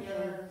faith.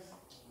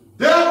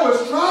 The devil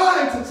is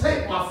trying to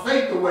take my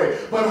faith away,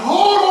 but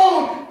hold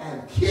on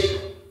and keep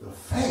the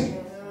faith.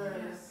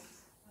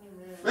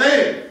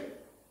 Faith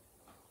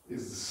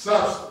is the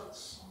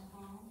substance.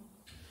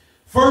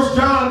 1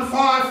 John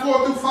 5,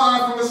 4 through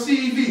 5 from the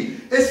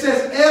CEV. It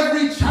says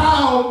every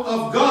child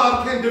of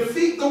God can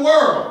defeat the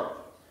world.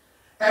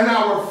 And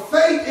our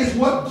faith is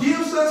what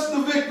gives us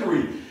the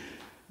victory.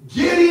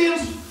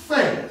 Gideon's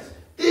faith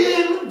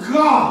in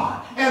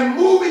God and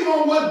moving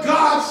on what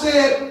God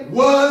said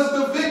was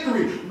the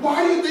victory.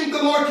 Why do you think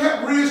the Lord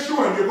kept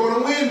reassuring? You're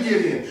going to win,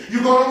 Gideon.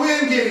 You're going to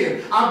win,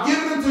 Gideon. I've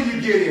given them to you,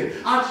 Gideon.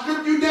 I've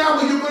stripped you down,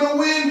 but you're going to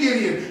win,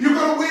 Gideon. You're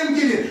going to win,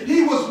 Gideon.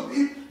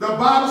 The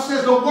Bible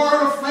says the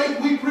word of faith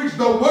we preach.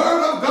 The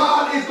word of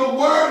God is the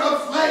word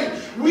of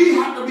faith. We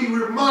have to be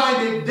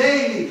reminded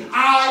daily,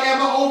 I am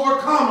an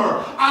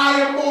overcomer.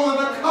 I am more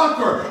than a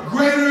conqueror.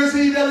 Greater is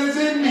he that is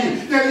in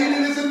me than he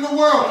that is in the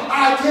world.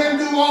 I can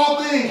do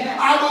all things.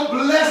 I will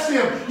bless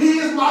him. He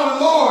is my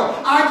Lord.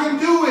 I can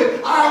do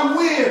it. I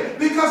win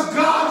because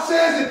God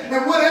says it.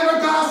 And whatever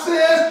God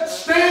says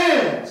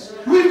stands.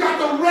 We've got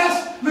to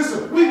rest.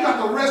 Listen, we've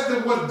got to rest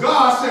in what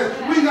God says.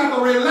 We've got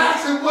to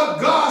relax in what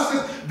God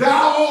says.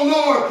 Thou, O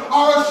Lord,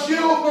 are a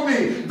shield for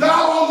me.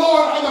 Thou, O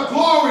Lord, are the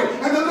glory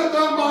and the lift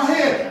of my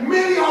head.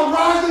 Many are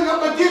rising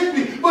up against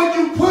me, but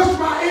you push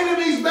my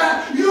enemies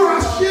back. You are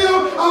a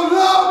shield of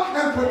love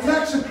and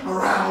protection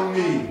around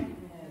me.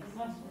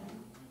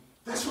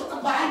 That's what the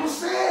Bible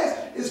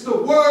says. It's the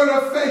word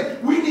of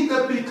faith. We need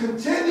to be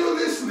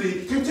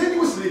continuously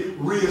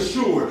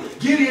reassured.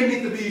 Gideon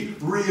needs to be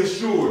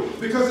reassured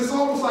because it's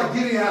almost like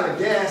Gideon had a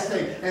gas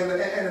tank and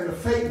the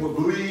faith would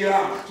bleed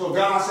out. So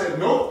God said,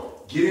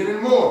 nope, get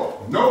in more.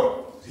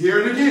 Nope,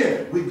 hear it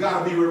again. We've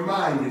got to be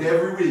reminded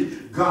every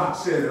week. God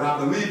said it. I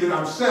believe it.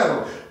 I'm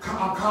settled.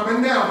 I'm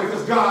coming down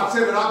because God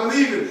said it. I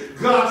believe it.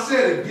 God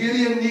said it.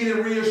 Gideon needed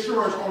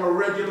reassurance on a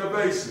regular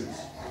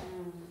basis.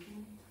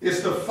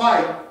 It's the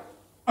fight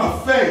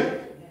of faith.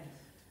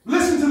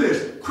 Listen to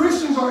this.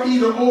 Christians are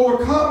either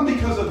overcome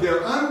because of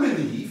their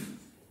unbelief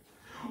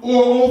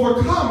or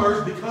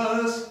overcomers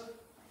because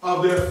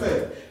of their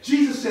faith.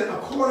 Jesus said,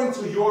 according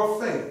to your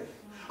faith.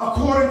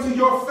 According to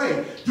your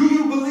faith. Do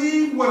you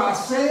believe what I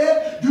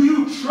said? Do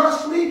you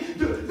trust me?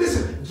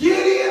 Listen,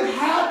 Gideon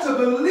had to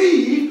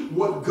believe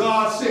what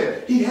God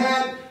said. He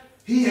had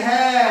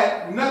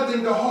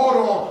nothing to hold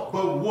on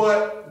but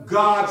what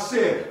God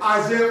said.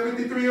 Isaiah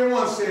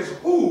 53:1 says,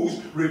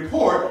 whose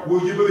report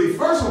will you believe?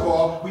 First of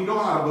all, we know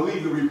how to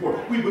believe the report.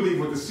 We believe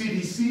what the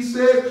CDC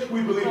says.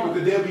 We believe what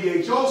the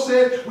WHO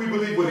says. We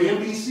believe what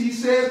NBC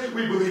says.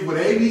 We believe what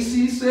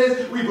ABC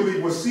says. We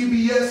believe what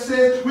CBS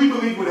says. We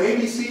believe what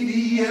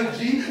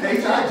ABCDEFG,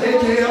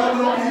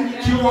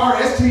 HIJKL,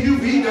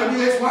 QRSTUV,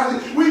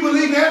 WXYZ. We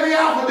believe every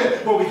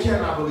alphabet, but we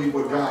cannot believe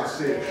what God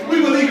said.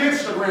 We believe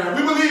Instagram.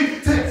 We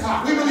believe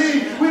TikTok. We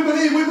believe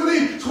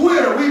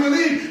Twitter. You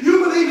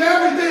believe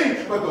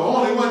everything, but the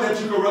only one that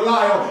you can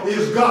rely on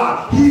is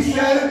God. He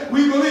said it,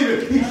 we believe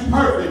it. He's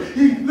perfect.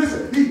 He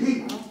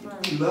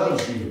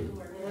loves you.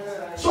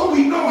 So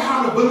we know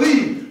how to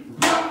believe.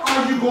 What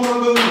are you going to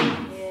believe?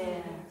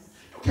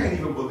 You can't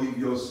even believe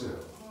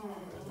yourself.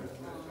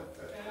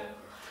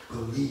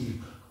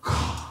 Believe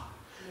God.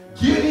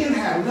 Gideon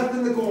had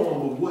nothing to go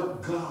on with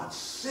what God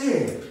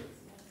said.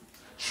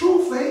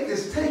 True faith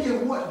is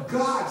taking what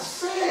God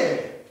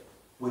said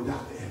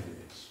without the evidence.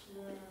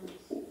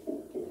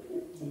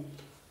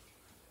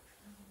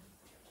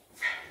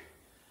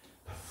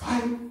 The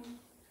fight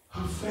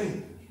of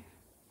faith.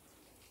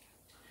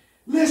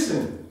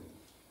 Listen,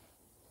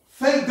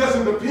 faith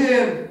doesn't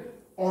depend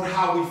on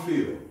how we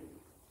feel.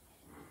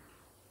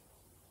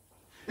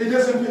 It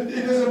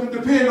doesn't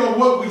depend on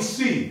what we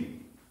see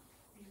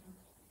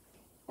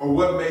or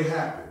what may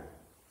happen.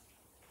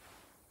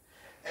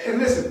 And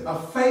listen, a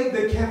faith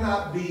that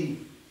cannot be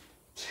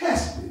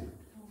tested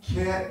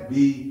can't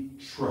be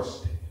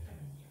trusted.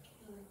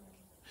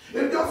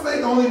 If your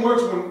faith only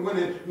works when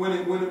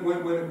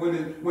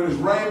it's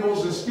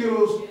rainbows and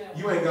skittles,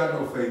 you ain't got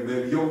no faith,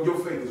 baby. Your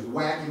faith is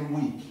whack and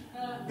weak.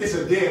 It's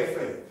a dead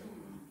faith.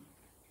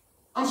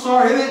 I'm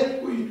sorry,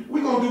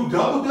 we're going to do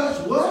double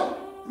dutch? What?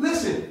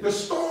 Listen, the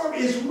storm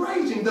is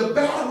raging. The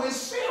battle is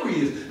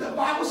serious. The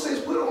Bible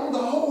says put on the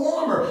whole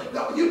armor. To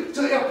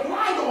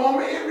apply the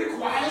armor, it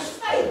requires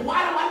faith.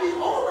 Why do I need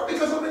armor?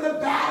 Because I'm in a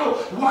battle.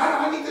 Why do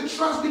I need to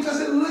trust?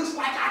 Because it looks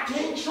like I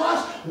can't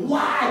trust.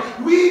 Why?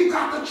 We've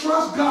got to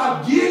trust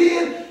God.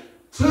 Gideon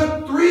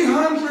took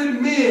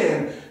 300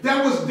 men.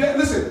 That was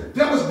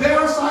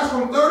downsized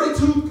from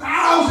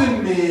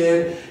 32,000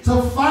 men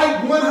to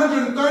fight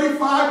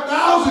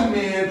 135,000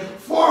 men,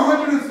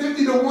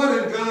 450 to 1.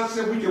 And God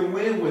said we can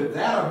win with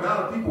that amount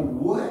of people.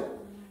 What?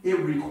 It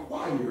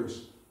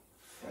requires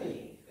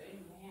faith.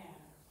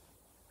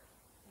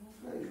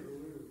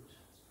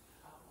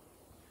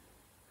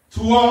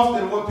 Too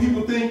often what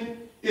people think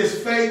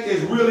is faith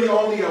is really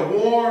only a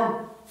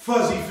warm,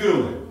 fuzzy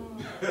feeling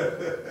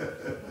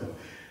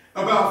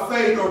about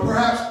faith, or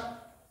perhaps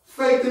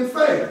faith in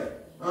faith.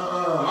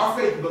 Our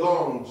faith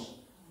belongs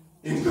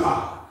in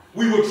God.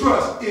 We will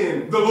trust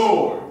in the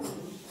Lord.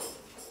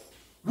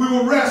 We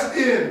will rest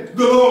in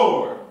the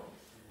Lord.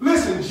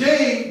 Listen,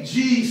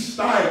 J.G.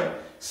 Stein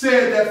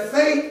said that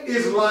faith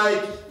is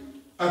like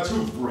a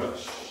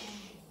toothbrush.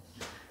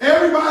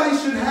 Everybody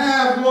should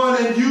have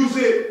one and use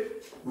it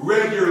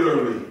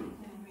regularly.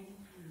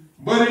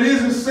 But it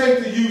isn't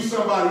safe to use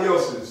somebody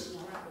else's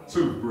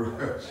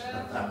toothbrush.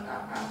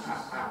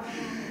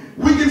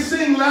 We can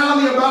sing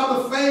loudly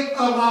about the faith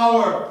of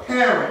our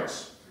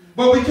parents,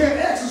 but we can't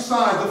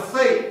exercise the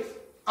faith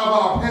of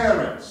our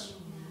parents.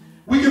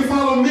 We can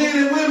follow men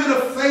and women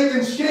of faith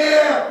and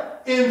share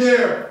in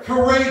their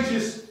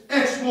courageous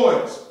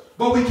exploits,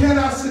 but we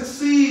cannot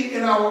succeed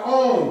in our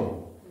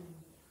own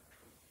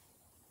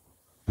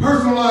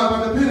personal life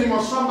by depending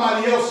on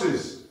somebody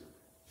else's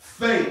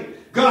faith.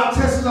 God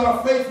tests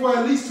our faith for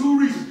at least two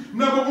reasons.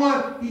 Number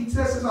one, he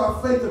tests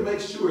our faith to make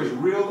sure it's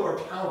real or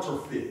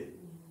counterfeit.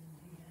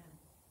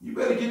 You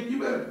better get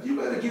a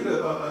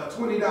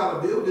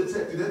 $20 bill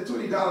detector. That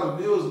 $20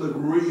 bills look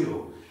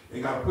real.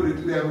 They got to put it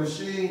through that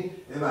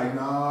machine. They're like,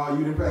 nah,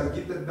 you didn't pass.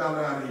 Get that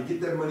dollar out of here.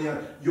 Get that money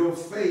out. Your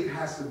faith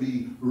has to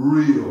be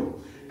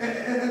real.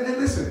 And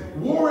listen,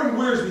 Warren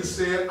Wiersbe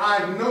said,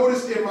 I've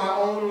noticed in my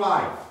own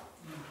life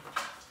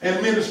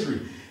and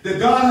ministry that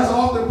God has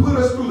often put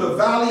us through the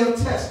valley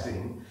of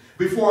testing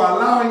before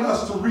allowing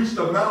us to reach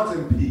the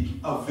mountain peak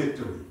of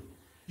victory.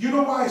 You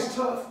know why it's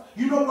tough?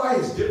 You know why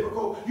it's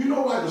difficult? You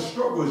know why the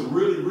struggle is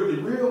really,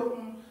 really real?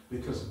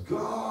 Because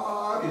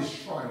God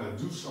is trying to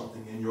do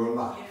something in your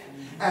life.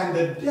 And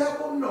the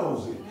devil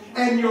knows it.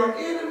 And your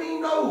enemy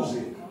knows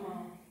it.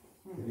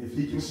 And if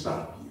he can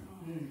stop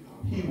you,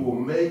 he will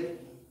make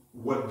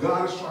what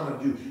God is trying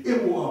to do.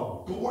 It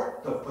will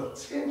abort the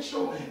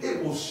potential.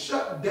 It will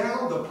shut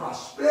down the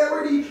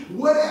prosperity.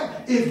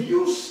 Whatever. If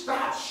you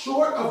stop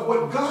short of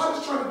what God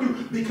is trying to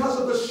do because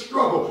of the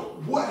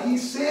struggle, what he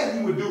said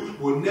he would do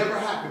will never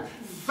happen.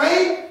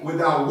 Faith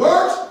without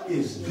works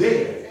is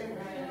dead.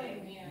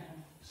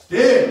 It's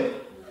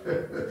dead.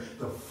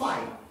 The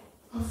fight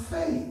of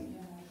faith.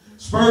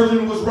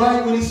 Spurgeon was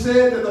right when he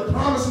said that the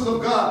promises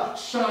of God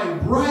shine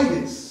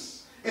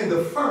brightest in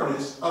the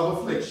furnace of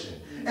affliction.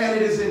 And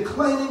it is in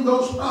claiming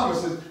those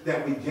promises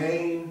that we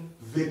gain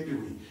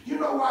victory. You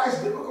know why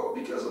it's difficult?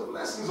 Because of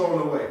lessons on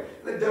the way.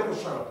 The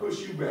devil's trying to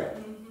push you back.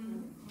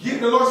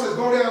 The Lord says,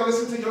 go down and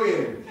listen to your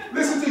enemy.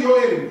 Listen to your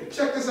enemy.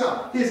 Check this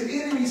out. His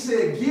enemy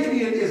said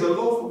Gideon is a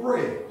loaf of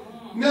bread.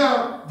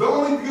 Now, the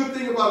only good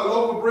thing about a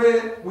loaf of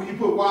bread, when you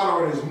put water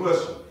on it, is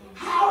mushy.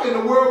 How in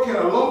the world can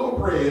a loaf of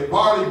bread,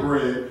 barley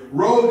bread,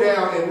 roll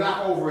down and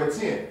knock over a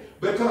tent?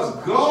 Because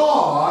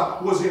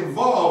God was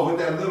involved with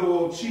that little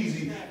old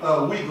cheesy,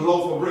 weak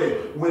loaf of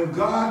bread. When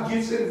God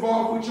gets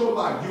involved with your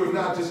life, you're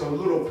not just a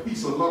little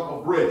piece of lump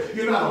of bread.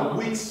 You're not a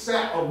weak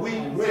sack, a weak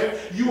web.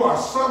 You are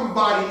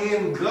somebody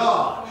in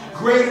God.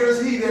 Greater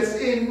is he that's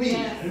in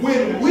me.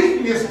 When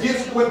weakness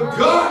gets with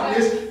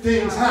godness,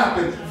 things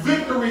happen.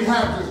 Victory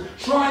happens.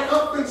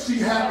 Triumphancy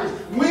happens.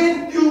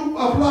 When you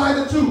apply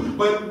the two.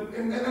 But,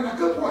 and a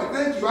good point.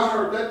 Thank you. I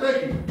heard that.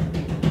 Thank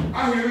you.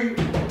 I hear you.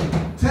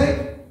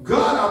 Take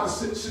God out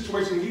the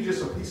situation, you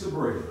just a piece of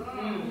bread.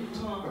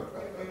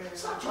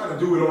 Stop trying to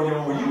do it on your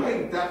own. You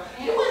ain't that.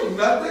 You ain't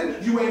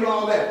nothing. You ain't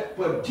all that.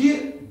 But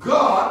get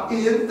God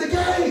in the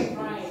game.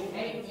 Right.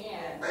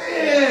 Amen.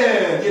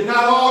 Man, you're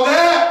not all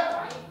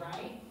that.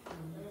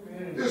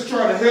 Right. Just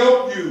trying to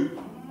help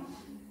you.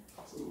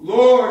 The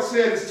Lord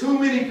said, it's too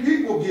many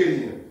people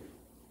getting in.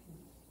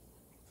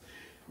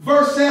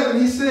 Verse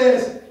 7,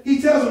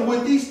 he tells them,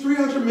 with these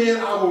 300 men,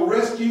 I will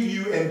rescue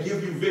you and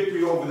give you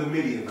victory over the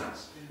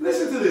Midianites.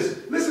 Listen to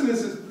this. Listen to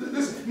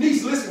this.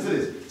 Niece, listen to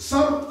this.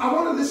 I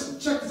want to listen.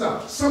 Check this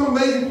out. Some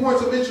amazing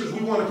points of interest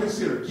we want to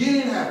consider.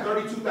 Gideon had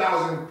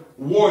 32,000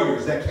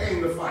 warriors that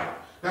came to fight.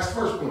 That's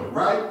first point,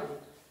 right?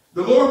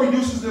 The Lord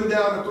reduces them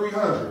down to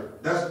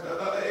 300.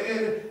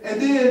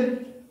 And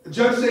then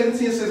Judges 8:10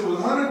 says it was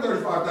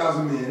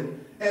 135,000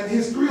 men, and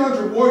his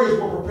 300 warriors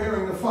were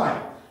preparing to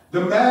fight.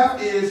 The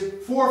math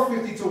is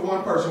 450 to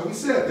one person. We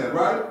said that,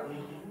 right?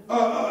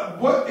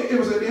 It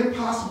was an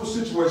impossible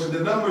situation.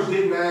 The numbers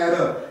didn't add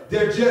up.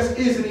 There just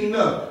isn't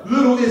enough.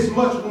 Little is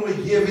much when we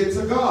give it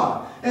to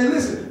God. And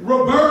listen,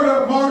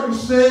 Roberta Martin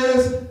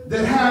says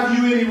that have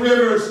you any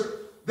rivers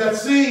that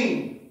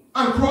seem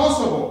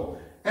uncrossable?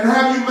 And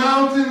have you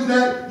mountains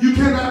that you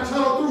cannot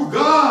tunnel through?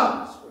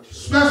 God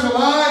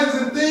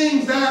specializes in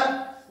things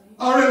that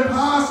are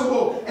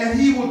impossible. And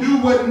he will do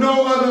what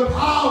no other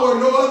power,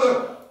 no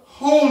other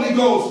Holy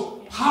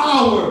Ghost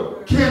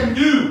power can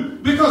do.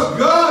 Because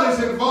God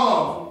is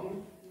involved,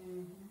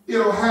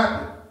 it'll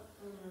happen.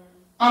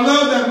 I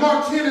love that.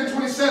 Mark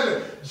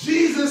 10:27.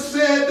 Jesus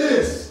said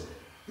this.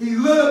 He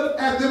looked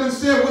at them and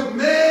said, with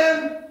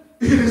man,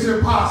 it is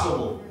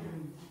impossible.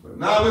 But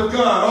not with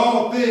God.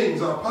 All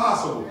things are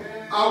possible.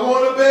 I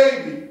want a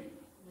baby.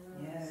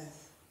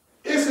 Yes.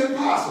 It's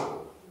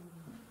impossible.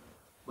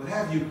 But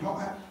have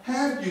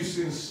you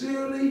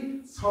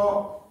sincerely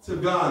talked to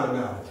God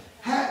about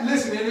it?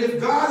 Listen, and if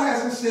God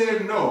hasn't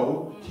said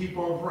no, keep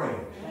on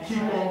praying.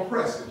 Keep on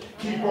pressing.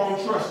 Keep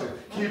on trusting.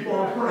 Keep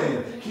on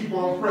praying. Keep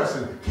on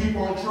pressing. Keep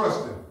on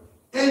trusting.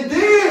 And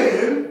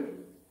then,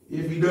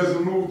 if he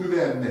doesn't move through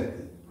that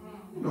method,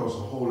 you know, it's a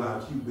whole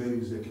lot of cute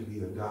babies that can be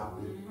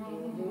adopted.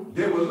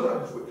 They would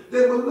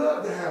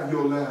love to have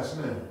your last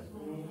name.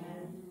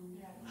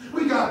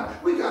 We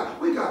got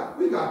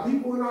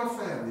people in our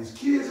families,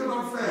 kids in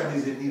our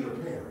families that need a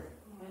parent.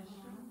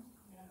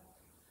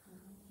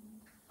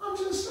 I'm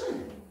just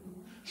saying,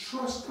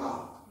 trust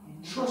God,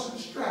 trust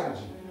His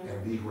strategy,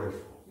 and be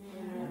grateful.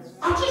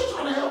 I'm just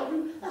trying to help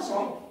you. That's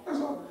all. That's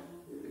all.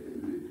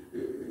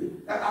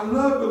 I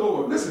love the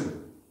Lord. Listen.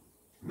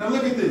 Now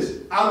look at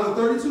this. Out of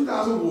the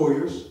 32,000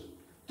 warriors,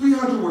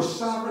 300 were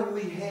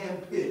sovereignly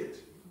handpicked.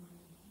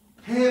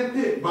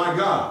 Handpicked by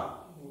God,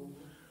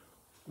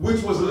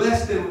 which was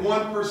less than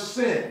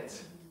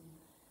 1%.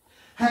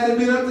 Had it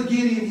been up to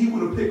Gideon, he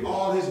would have picked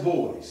all his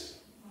boys.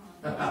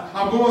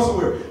 I'm going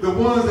somewhere. The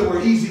ones that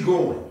were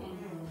easygoing.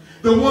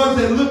 The ones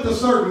that looked a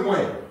certain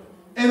way.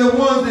 And the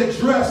ones that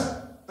dressed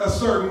a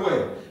certain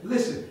way.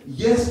 Listen,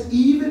 yes,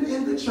 even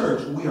in the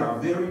church, we are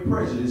very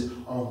prejudiced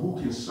on who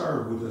can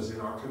serve with us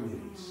in our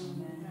communities.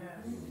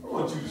 I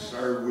want you to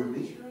serve with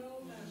me.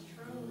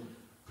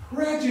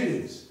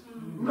 Prejudice.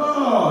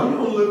 No, you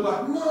don't look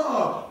like,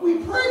 no, we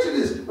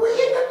prejudice. We're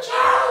in the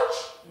church.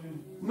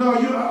 No,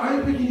 I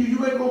ain't picking you.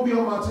 You ain't going to be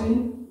on my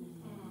team.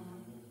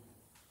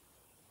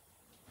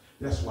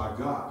 That's why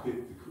God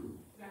picked the crew.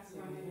 That's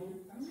right.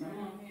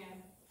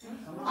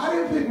 I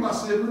didn't pick my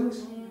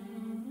siblings.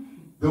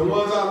 The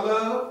ones I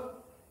love,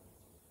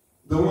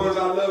 the ones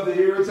I love to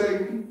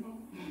irritate me,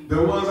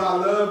 the ones I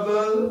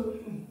love,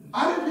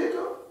 I didn't pick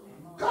them.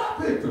 God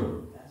picked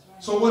them.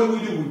 So what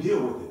do? We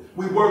deal with it.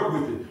 We work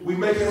with it. We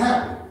make it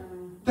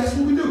happen. That's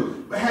what we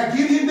do. But had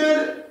Gideon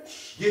done it,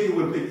 Gideon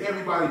would have picked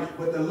everybody,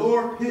 but the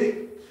Lord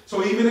picked.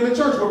 So even in the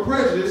church, we're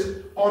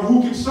prejudiced on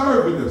who can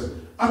serve with us.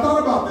 I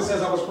thought about this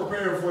as I was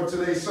preparing for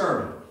today's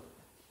sermon.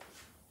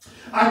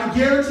 I can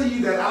guarantee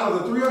you that out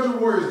of the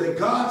 300 warriors that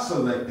God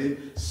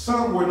selected,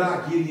 some were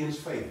not Gideon's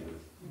favorite.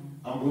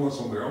 I'm going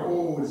somewhere.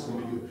 Oh, it's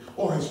going to be good.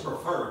 Or his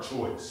preferred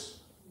choice.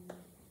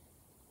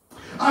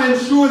 I am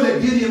sure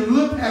that Gideon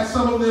looked at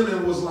some of them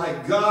and was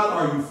like, God,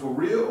 are you for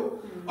real?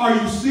 Are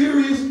you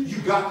serious? You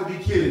got to be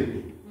kidding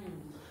me.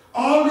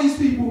 All these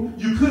people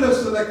you could have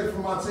selected for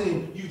my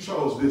team, you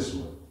chose this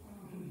one.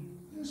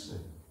 Listen,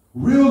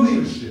 real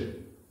leadership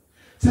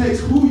takes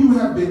who you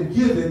have been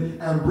given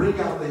and bring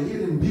out the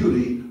hidden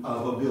beauty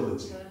of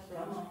ability.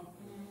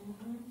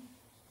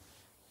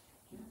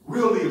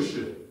 Real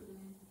leadership.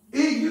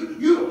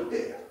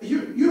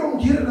 You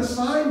don't get an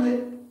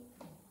assignment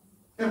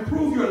and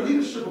prove your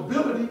leadership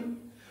ability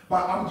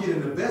by I'm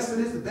getting the best of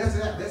this, the best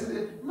of that, the best of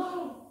this.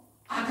 No.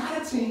 I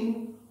got a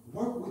team.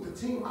 Work with the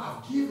team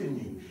I've given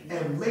you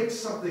and make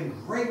something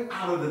great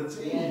out of the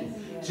team.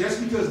 Yes.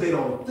 Just because they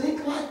don't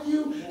think like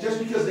you, just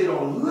because they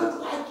don't look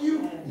like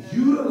you,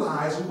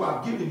 utilize who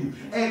I've given you.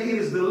 And it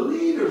is the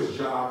leader's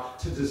job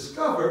to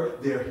discover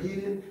their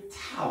hidden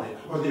talent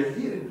or their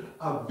hidden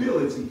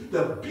ability,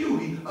 the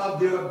beauty of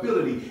their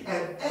ability.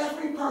 And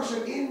every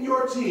person in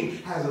your team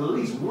has at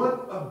least one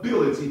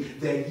ability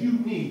that you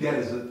need that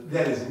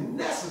is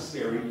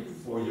necessary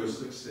for your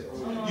success.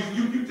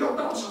 You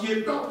don't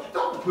skip,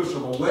 don't push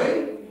them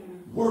away.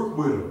 Work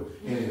with them,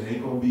 and it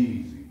ain't gonna be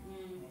easy.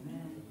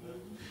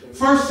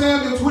 1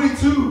 Samuel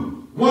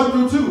 22,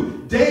 1 through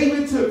 2.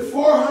 David took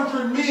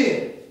 400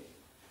 men,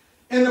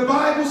 and the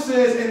Bible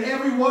says, and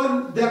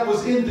everyone that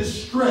was in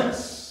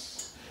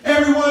distress,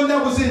 everyone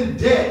that was in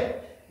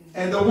debt,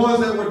 and the ones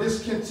that were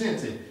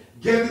discontented,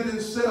 gathered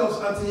themselves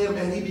unto him,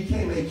 and he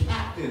became a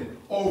captain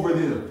over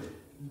them.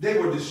 They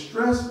were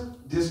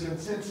distressed,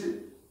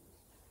 discontented,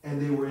 and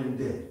they were in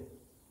debt.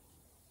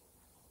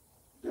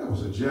 That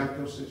was a jacked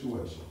up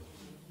situation.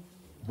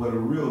 But a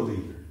real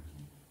leader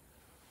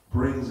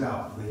brings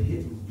out the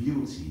hidden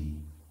beauty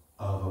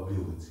of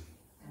ability.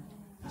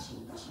 That's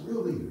a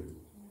real leader.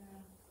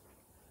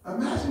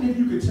 Imagine if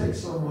you could take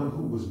someone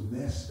who was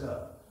messed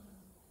up,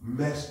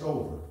 messed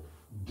over,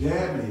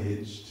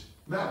 damaged,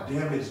 not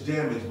damaged,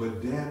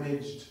 but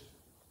damaged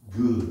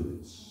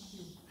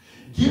goods.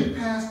 Get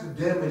past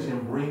the damage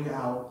and bring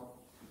out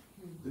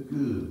the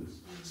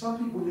goods.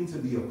 Some people need to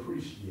be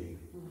appreciated.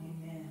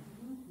 Amen.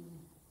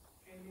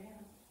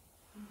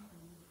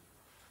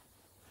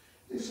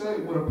 They say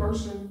when a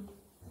person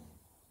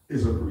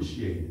is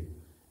appreciated,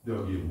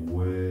 they'll get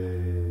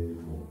way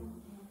more.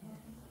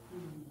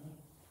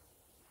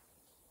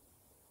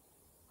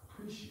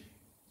 Appreciate.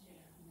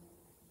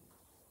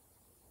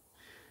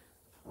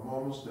 I'm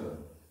almost done.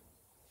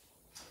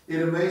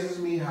 It amazes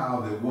me how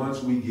that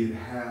once we get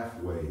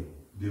halfway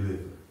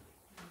delivered,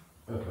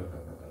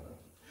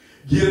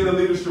 getting a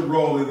leadership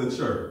role in the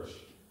church,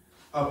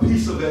 a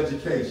piece of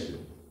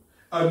education,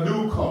 a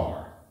new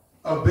car,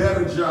 a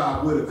better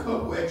job with a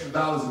couple extra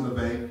dollars in the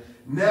bank,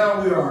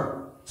 now we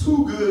are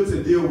too good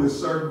to deal with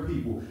certain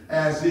people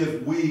as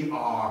if we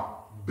are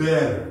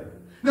better.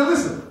 Now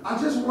listen,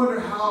 I just wonder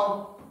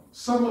how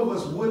some of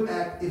us would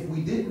act if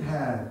we didn't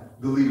have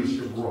the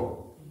leadership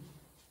role,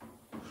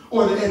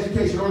 or the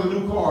education, or the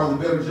new car, or the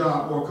better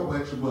job, or a couple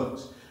extra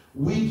bucks.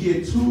 We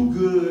get too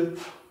good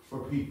for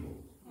people.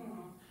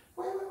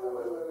 Wait.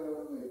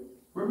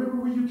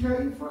 Remember where you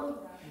came from?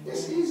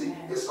 It's easy.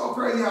 It's so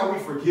crazy how we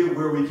forget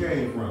where we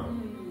came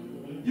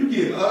from. You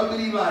get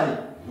ugly like,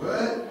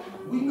 what?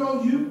 We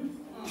know you.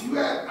 We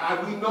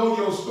know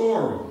your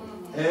story.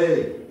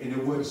 Hey, and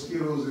it wasn't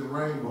Skittles and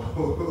Rainbow.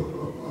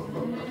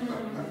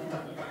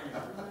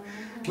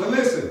 But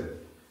listen,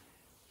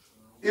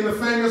 in the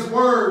famous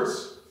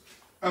words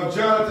of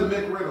Jonathan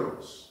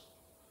McReynolds,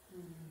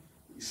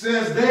 he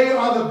says, they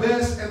are the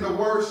best and the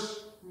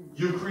worst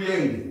you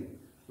created,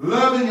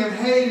 loving and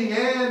hating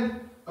and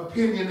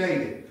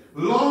opinionated,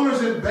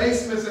 loners and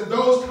basements and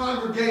those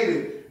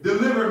congregated,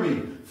 deliver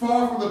me.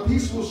 Far from the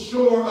peaceful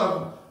shore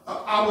of,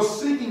 I was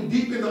sinking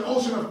deep in the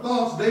ocean of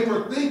thoughts they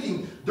were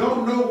thinking,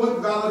 don't know what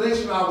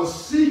validation I was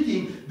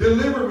seeking,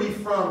 deliver me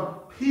from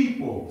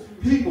people.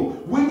 People.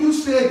 When you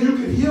said you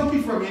could heal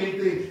me from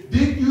anything,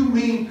 did you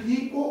mean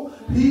people?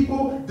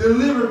 People,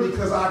 deliver me,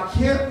 because I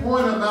can't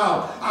point them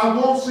out. I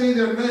won't say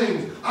their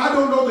names. I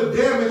don't know the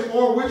damage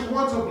or which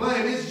one to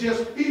blame. It's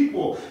just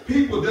people.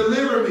 People,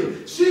 deliver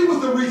me. She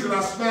was the reason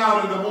I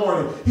smiled in the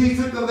morning. He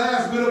took the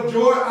last bit of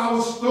joy I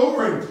was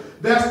storing.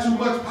 That's too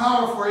much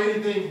power for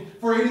anything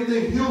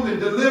human.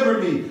 Deliver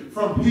me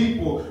from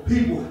people.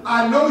 People.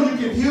 I know you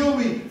can heal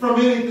me from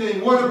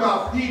anything. What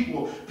about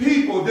people?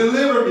 People,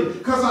 deliver me,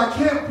 because I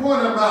can't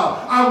point them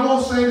out. I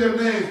won't say their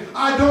names.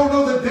 I don't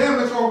know the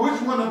damage or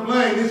which one to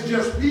blame. It's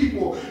just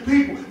people.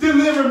 People,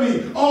 deliver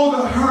me. Oh,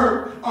 the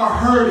hurt, are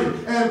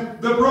hurting,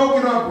 and the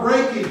broken are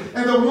breaking,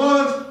 and the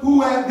ones who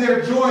had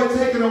their joy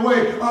taken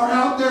away are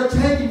out there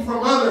taking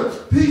from other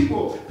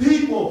people.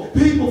 People,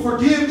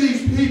 forgive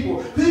these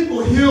people.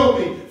 People, heal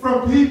me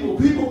from people.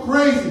 People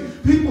crazy.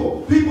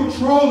 People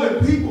trolling.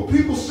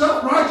 People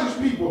self-righteous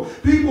people.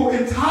 People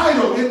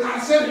entitled. And I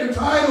said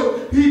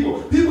entitled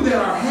people. People that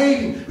are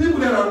hating. People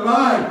that are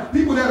lying.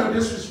 People that are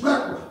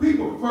disrespectful.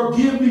 People,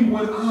 forgive me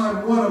when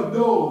I'm one of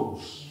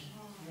those.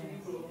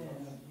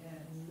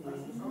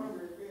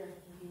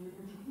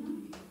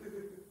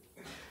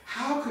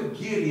 How could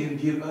Gideon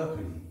get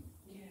uppity?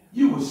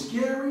 You were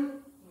scary,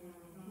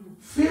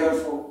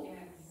 fearful,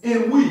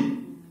 and weak.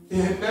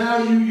 And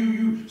now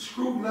you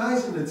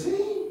scrutinizing the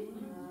team.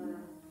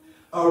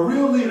 A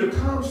real leader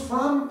comes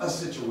from a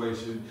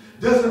situation,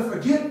 doesn't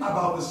forget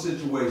about the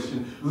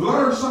situation,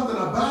 learns something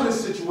about his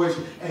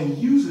situation, and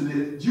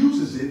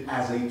uses it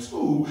as a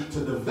tool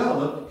to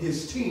develop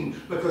his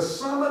team. Because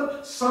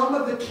some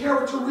of the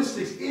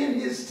characteristics in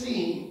his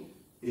team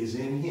is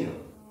in him.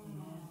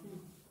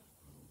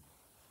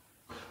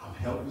 I'm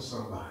helping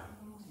somebody.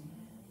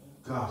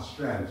 God's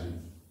strategy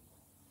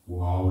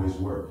will always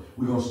work.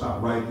 We're going to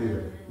stop right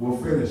there. We'll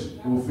finish.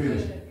 We'll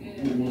finish.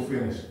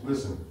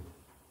 Listen,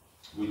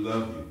 we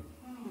love you.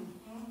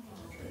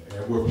 Okay.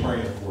 And we're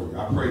praying for you.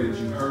 I pray that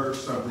you heard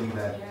something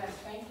that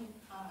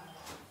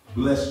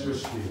blessed your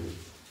spirit.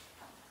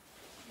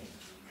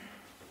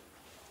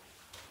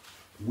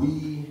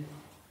 We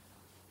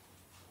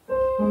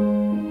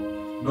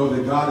know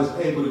that God is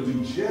able to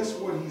do just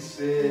what he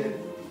said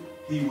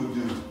he would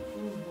do.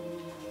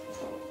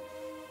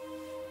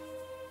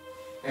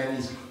 And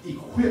he's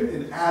equipped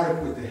and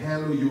adequate to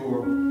handle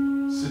your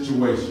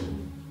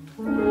situation.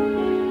 So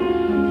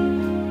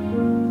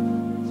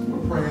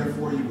we're praying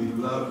for you. We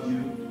love you.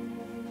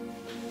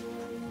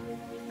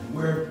 And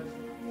we're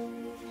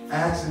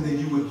asking that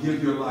you would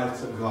give your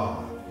life to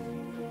God.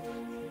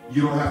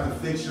 You don't have to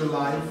fix your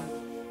life.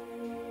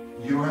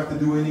 You don't have to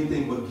do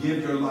anything but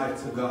give your life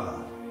to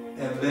God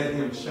and let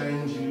him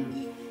change you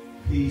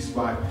piece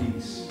by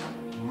piece,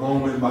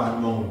 moment by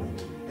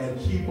moment. And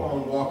keep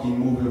on walking,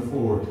 moving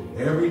forward.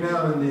 Every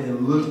now and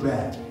then, look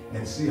back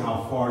and see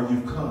how far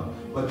you've come.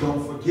 But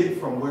don't forget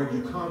from where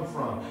you come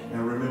from.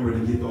 And remember to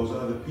get those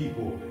other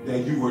people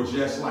that you were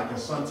just like and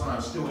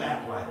sometimes still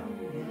act like.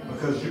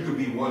 Because you could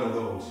be one of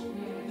those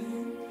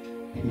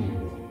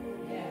people.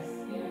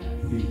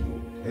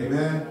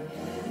 Amen?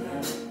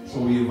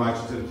 So we invite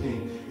you to the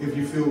King. If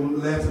you feel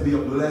led to be a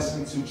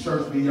blessing to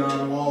Church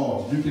Beyond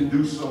Walls, you can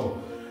do so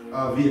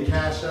via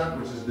Cash App,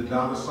 which is the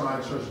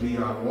 $ Church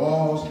Beyond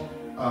Walls.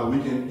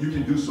 You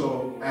can do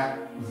so at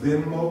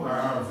Venmo,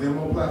 our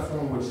Venmo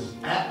platform, which is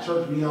at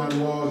Church Beyond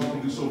Walls. You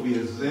can do so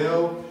via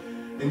Zelle,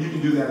 and you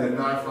can do that at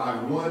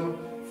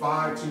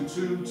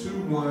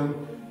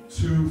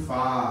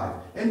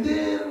 951-522-2125. And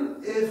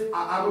then, if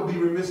I would be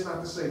remiss not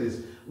to say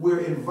this, we're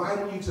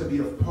inviting you to be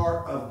a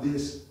part of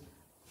this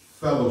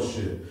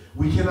fellowship.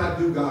 We cannot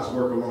do God's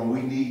work alone.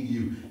 We need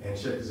you. And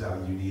check this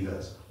out, you need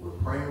us. We're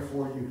praying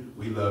for you.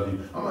 We love you.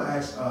 I'm going to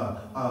ask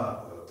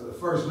the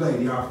First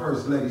Lady, our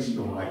First Lady, she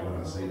don't like when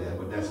I say that,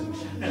 but that's who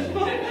she is.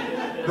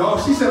 No,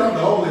 she said I'm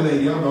the only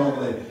lady. I'm the only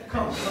lady.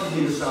 Come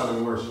lead us out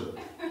in worship.